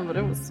wasn't love, but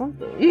it was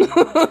something.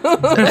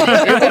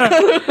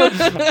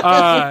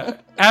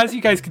 As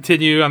you guys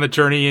continue on the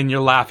journey and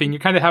you're laughing, you're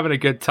kind of having a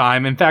good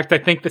time. In fact, I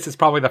think this is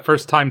probably the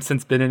first time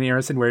since Ben and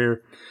Arison where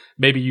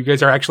maybe you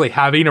guys are actually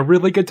having a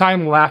really good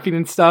time laughing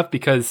and stuff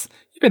because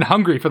you've been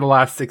hungry for the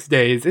last 6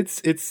 days. It's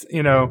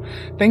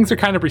things are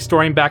kind of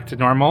restoring back to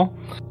normal.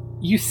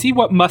 You see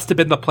what must have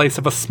been the place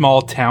of a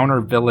small town or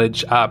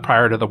village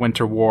prior to the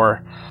Winter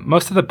War.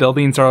 Most of the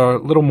buildings are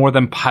little more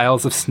than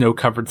piles of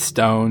snow-covered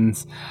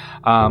stones,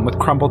 with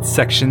crumbled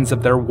sections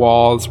of their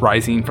walls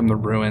rising from the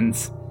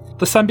ruins.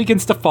 The sun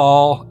begins to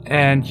fall,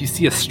 and you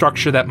see a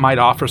structure that might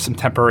offer some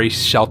temporary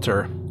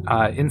shelter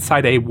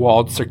inside a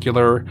walled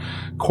circular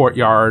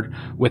courtyard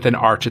with an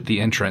arch at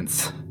the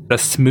entrance. A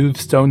smooth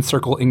stone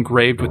circle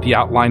engraved with the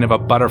outline of a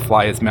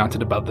butterfly is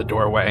mounted above the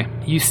doorway.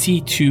 You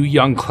see 2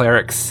 young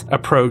clerics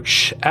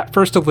approach, at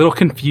first a little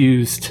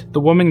confused.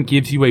 The woman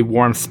gives you a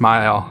warm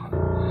smile.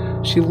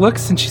 She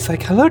looks and she's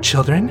like, "Hello,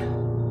 children.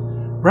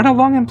 Run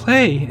along and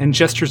play," and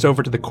gestures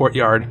over to the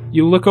courtyard.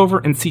 You look over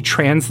and see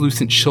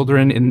translucent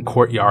children in the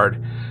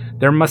courtyard.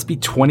 There must be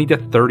 20 to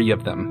 30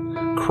 of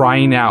them,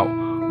 crying out.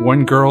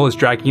 One girl is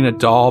dragging a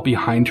doll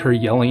behind her,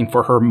 yelling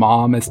for her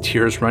mom as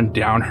tears run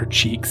down her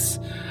cheeks.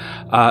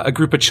 A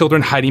group of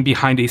children hiding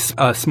behind a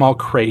small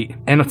crate,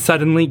 and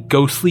suddenly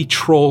ghostly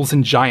trolls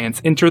and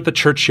giants enter the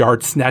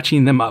churchyard,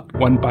 snatching them up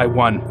one by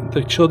one.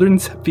 The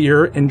children's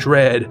fear and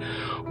dread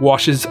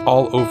washes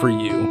all over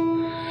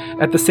you.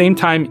 At the same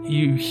time,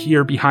 you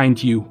hear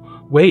behind you,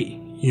 "Wait,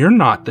 you're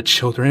not the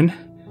children."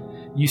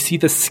 You see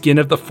the skin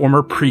of the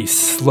former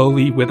priests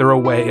slowly wither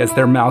away as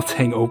their mouths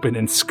hang open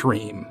and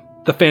scream.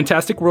 The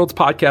Fantastic Worlds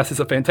podcast is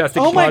a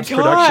Fantastic Worlds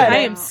production. I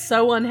am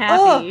so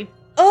unhappy.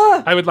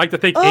 I would like to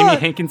thank Amy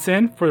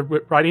Hankinson for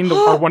writing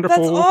our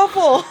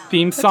wonderful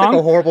theme song. That's like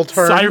a horrible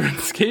term.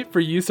 Sirenscape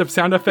for use of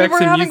sound effects We were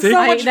and having music.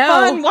 so much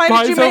fun. Why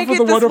did you make for it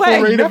the this wonderful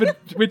way? Rain of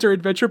Winter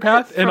Adventure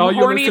Path and all From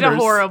your horny listeners. to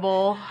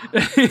horrible.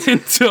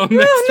 Until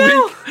next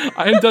week,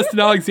 I am Dustin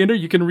Alexander.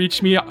 You can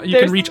reach me. You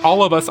can reach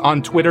all of us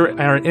on Twitter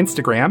and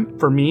Instagram.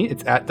 For me,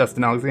 it's at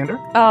Dustin Alexander.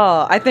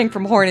 Oh, I think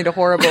From Horny to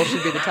Horrible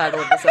should be the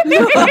title of this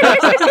episode.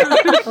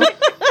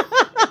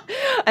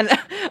 And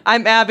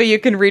I'm Abby. You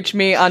can reach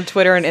me on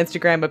Twitter and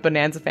Instagram at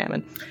Bonanza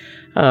Famine.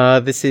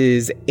 This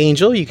is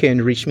Angel. You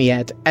can reach me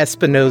at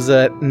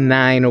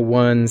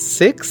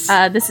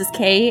Espinoza916. This is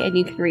Kay, and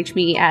you can reach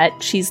me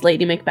at She's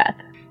Lady Macbeth.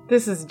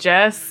 This is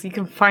Jess. You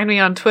can find me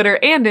on Twitter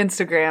and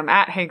Instagram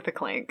at Hank the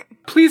Clank.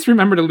 Please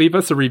remember to leave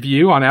us a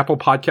review on Apple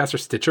Podcasts or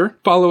Stitcher.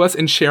 Follow us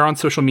and share on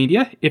social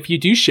media. If you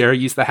do share,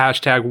 use the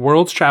hashtag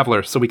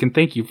WorldsTraveler so we can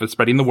thank you for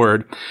spreading the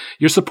word.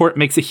 Your support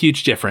makes a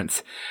huge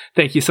difference.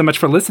 Thank you so much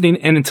for listening,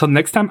 and until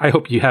next time, I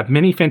hope you have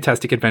many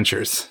fantastic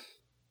adventures.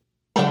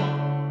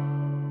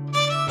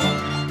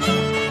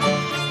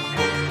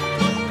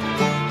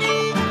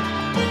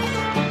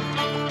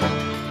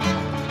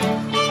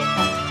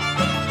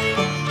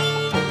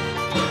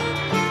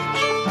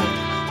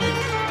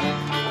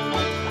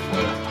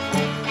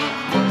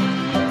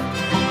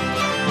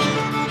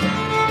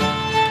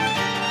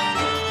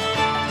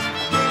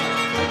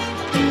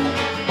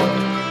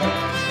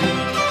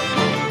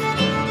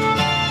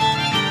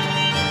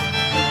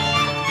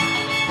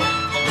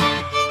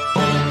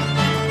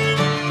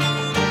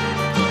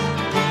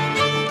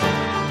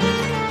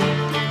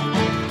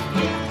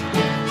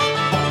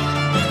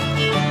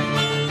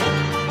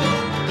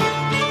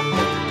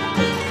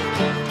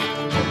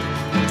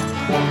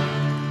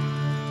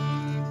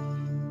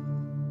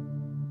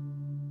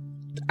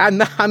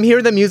 I'm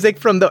hearing the music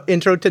from the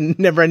intro to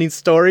Neverending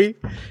Story.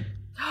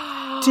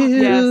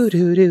 Do,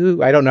 do,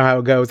 do. I don't know how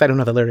it goes. I don't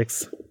know the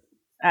lyrics.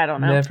 I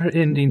don't know. Never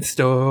ending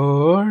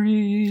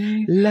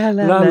story. La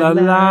la La la la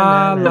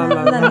la La,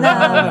 la la,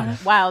 la.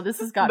 Wow, this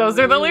has got Those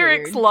are the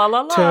lyrics. La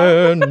la la.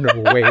 Turn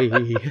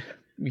away.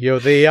 You're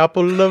the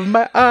apple of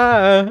my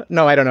eye.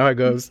 No, I don't know how it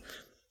goes.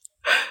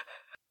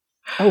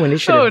 Oh,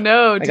 initiative. Oh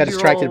no! I did got you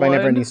distracted by roll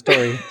Neverending one?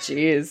 Story.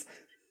 Jeez.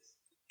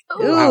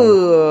 Wow.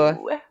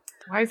 Ooh.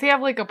 Why does he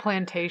have like a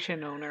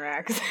plantation owner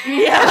accent?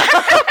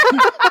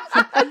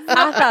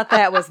 I thought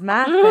that was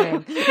my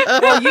thing.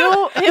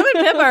 Well, him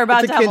and Pip are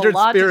about It's a to have a kindred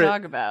lot spirit. to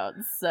talk about.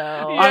 So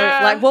Yeah.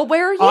 Like, well,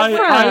 where are you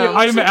from?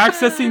 I'm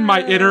accessing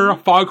my inner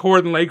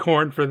Foghorn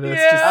Leghorn for this,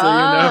 just so you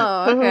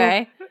know. Oh,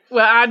 okay.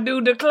 Well, I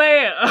do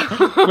declare.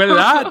 Well,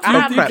 I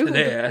crap. do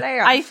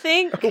declare. I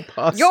think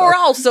Pause. You're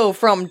also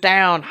from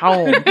down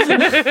home.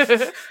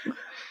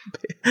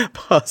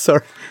 Pause.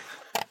 Sorry.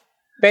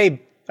 Babe,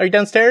 are you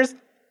downstairs?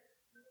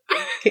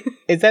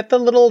 Is that the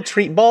little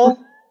treat ball?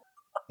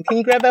 Can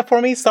you grab that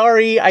for me?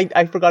 Sorry,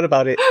 I forgot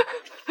about it.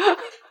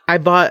 I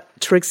bought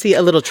Trixie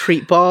a little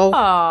treat ball.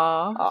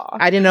 Aww.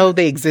 I didn't know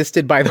they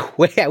existed, by the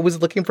way. I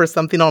was looking for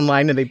something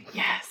online and they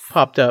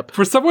popped up.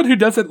 For someone who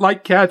doesn't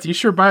like cats, you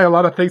sure buy a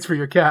lot of things for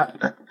your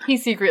cat. He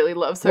secretly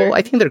loves her. Well,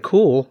 I think they're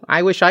cool.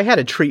 I wish I had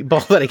a treat ball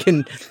that I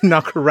can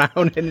knock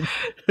around and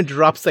it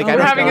drops like, I We're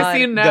don't having know, a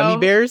scene now. gummy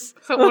bears.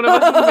 So one of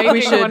us is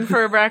making should- one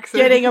for Abraxas.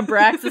 getting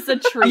Abraxas a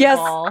treat Yes,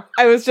 ball.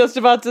 I was just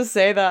about to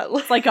say that.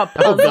 It's like a Oh,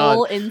 puzzle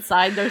God.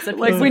 inside. There's a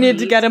Like, we need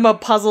to get him a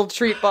puzzle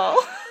treat ball.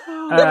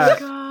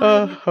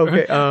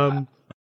 Okay.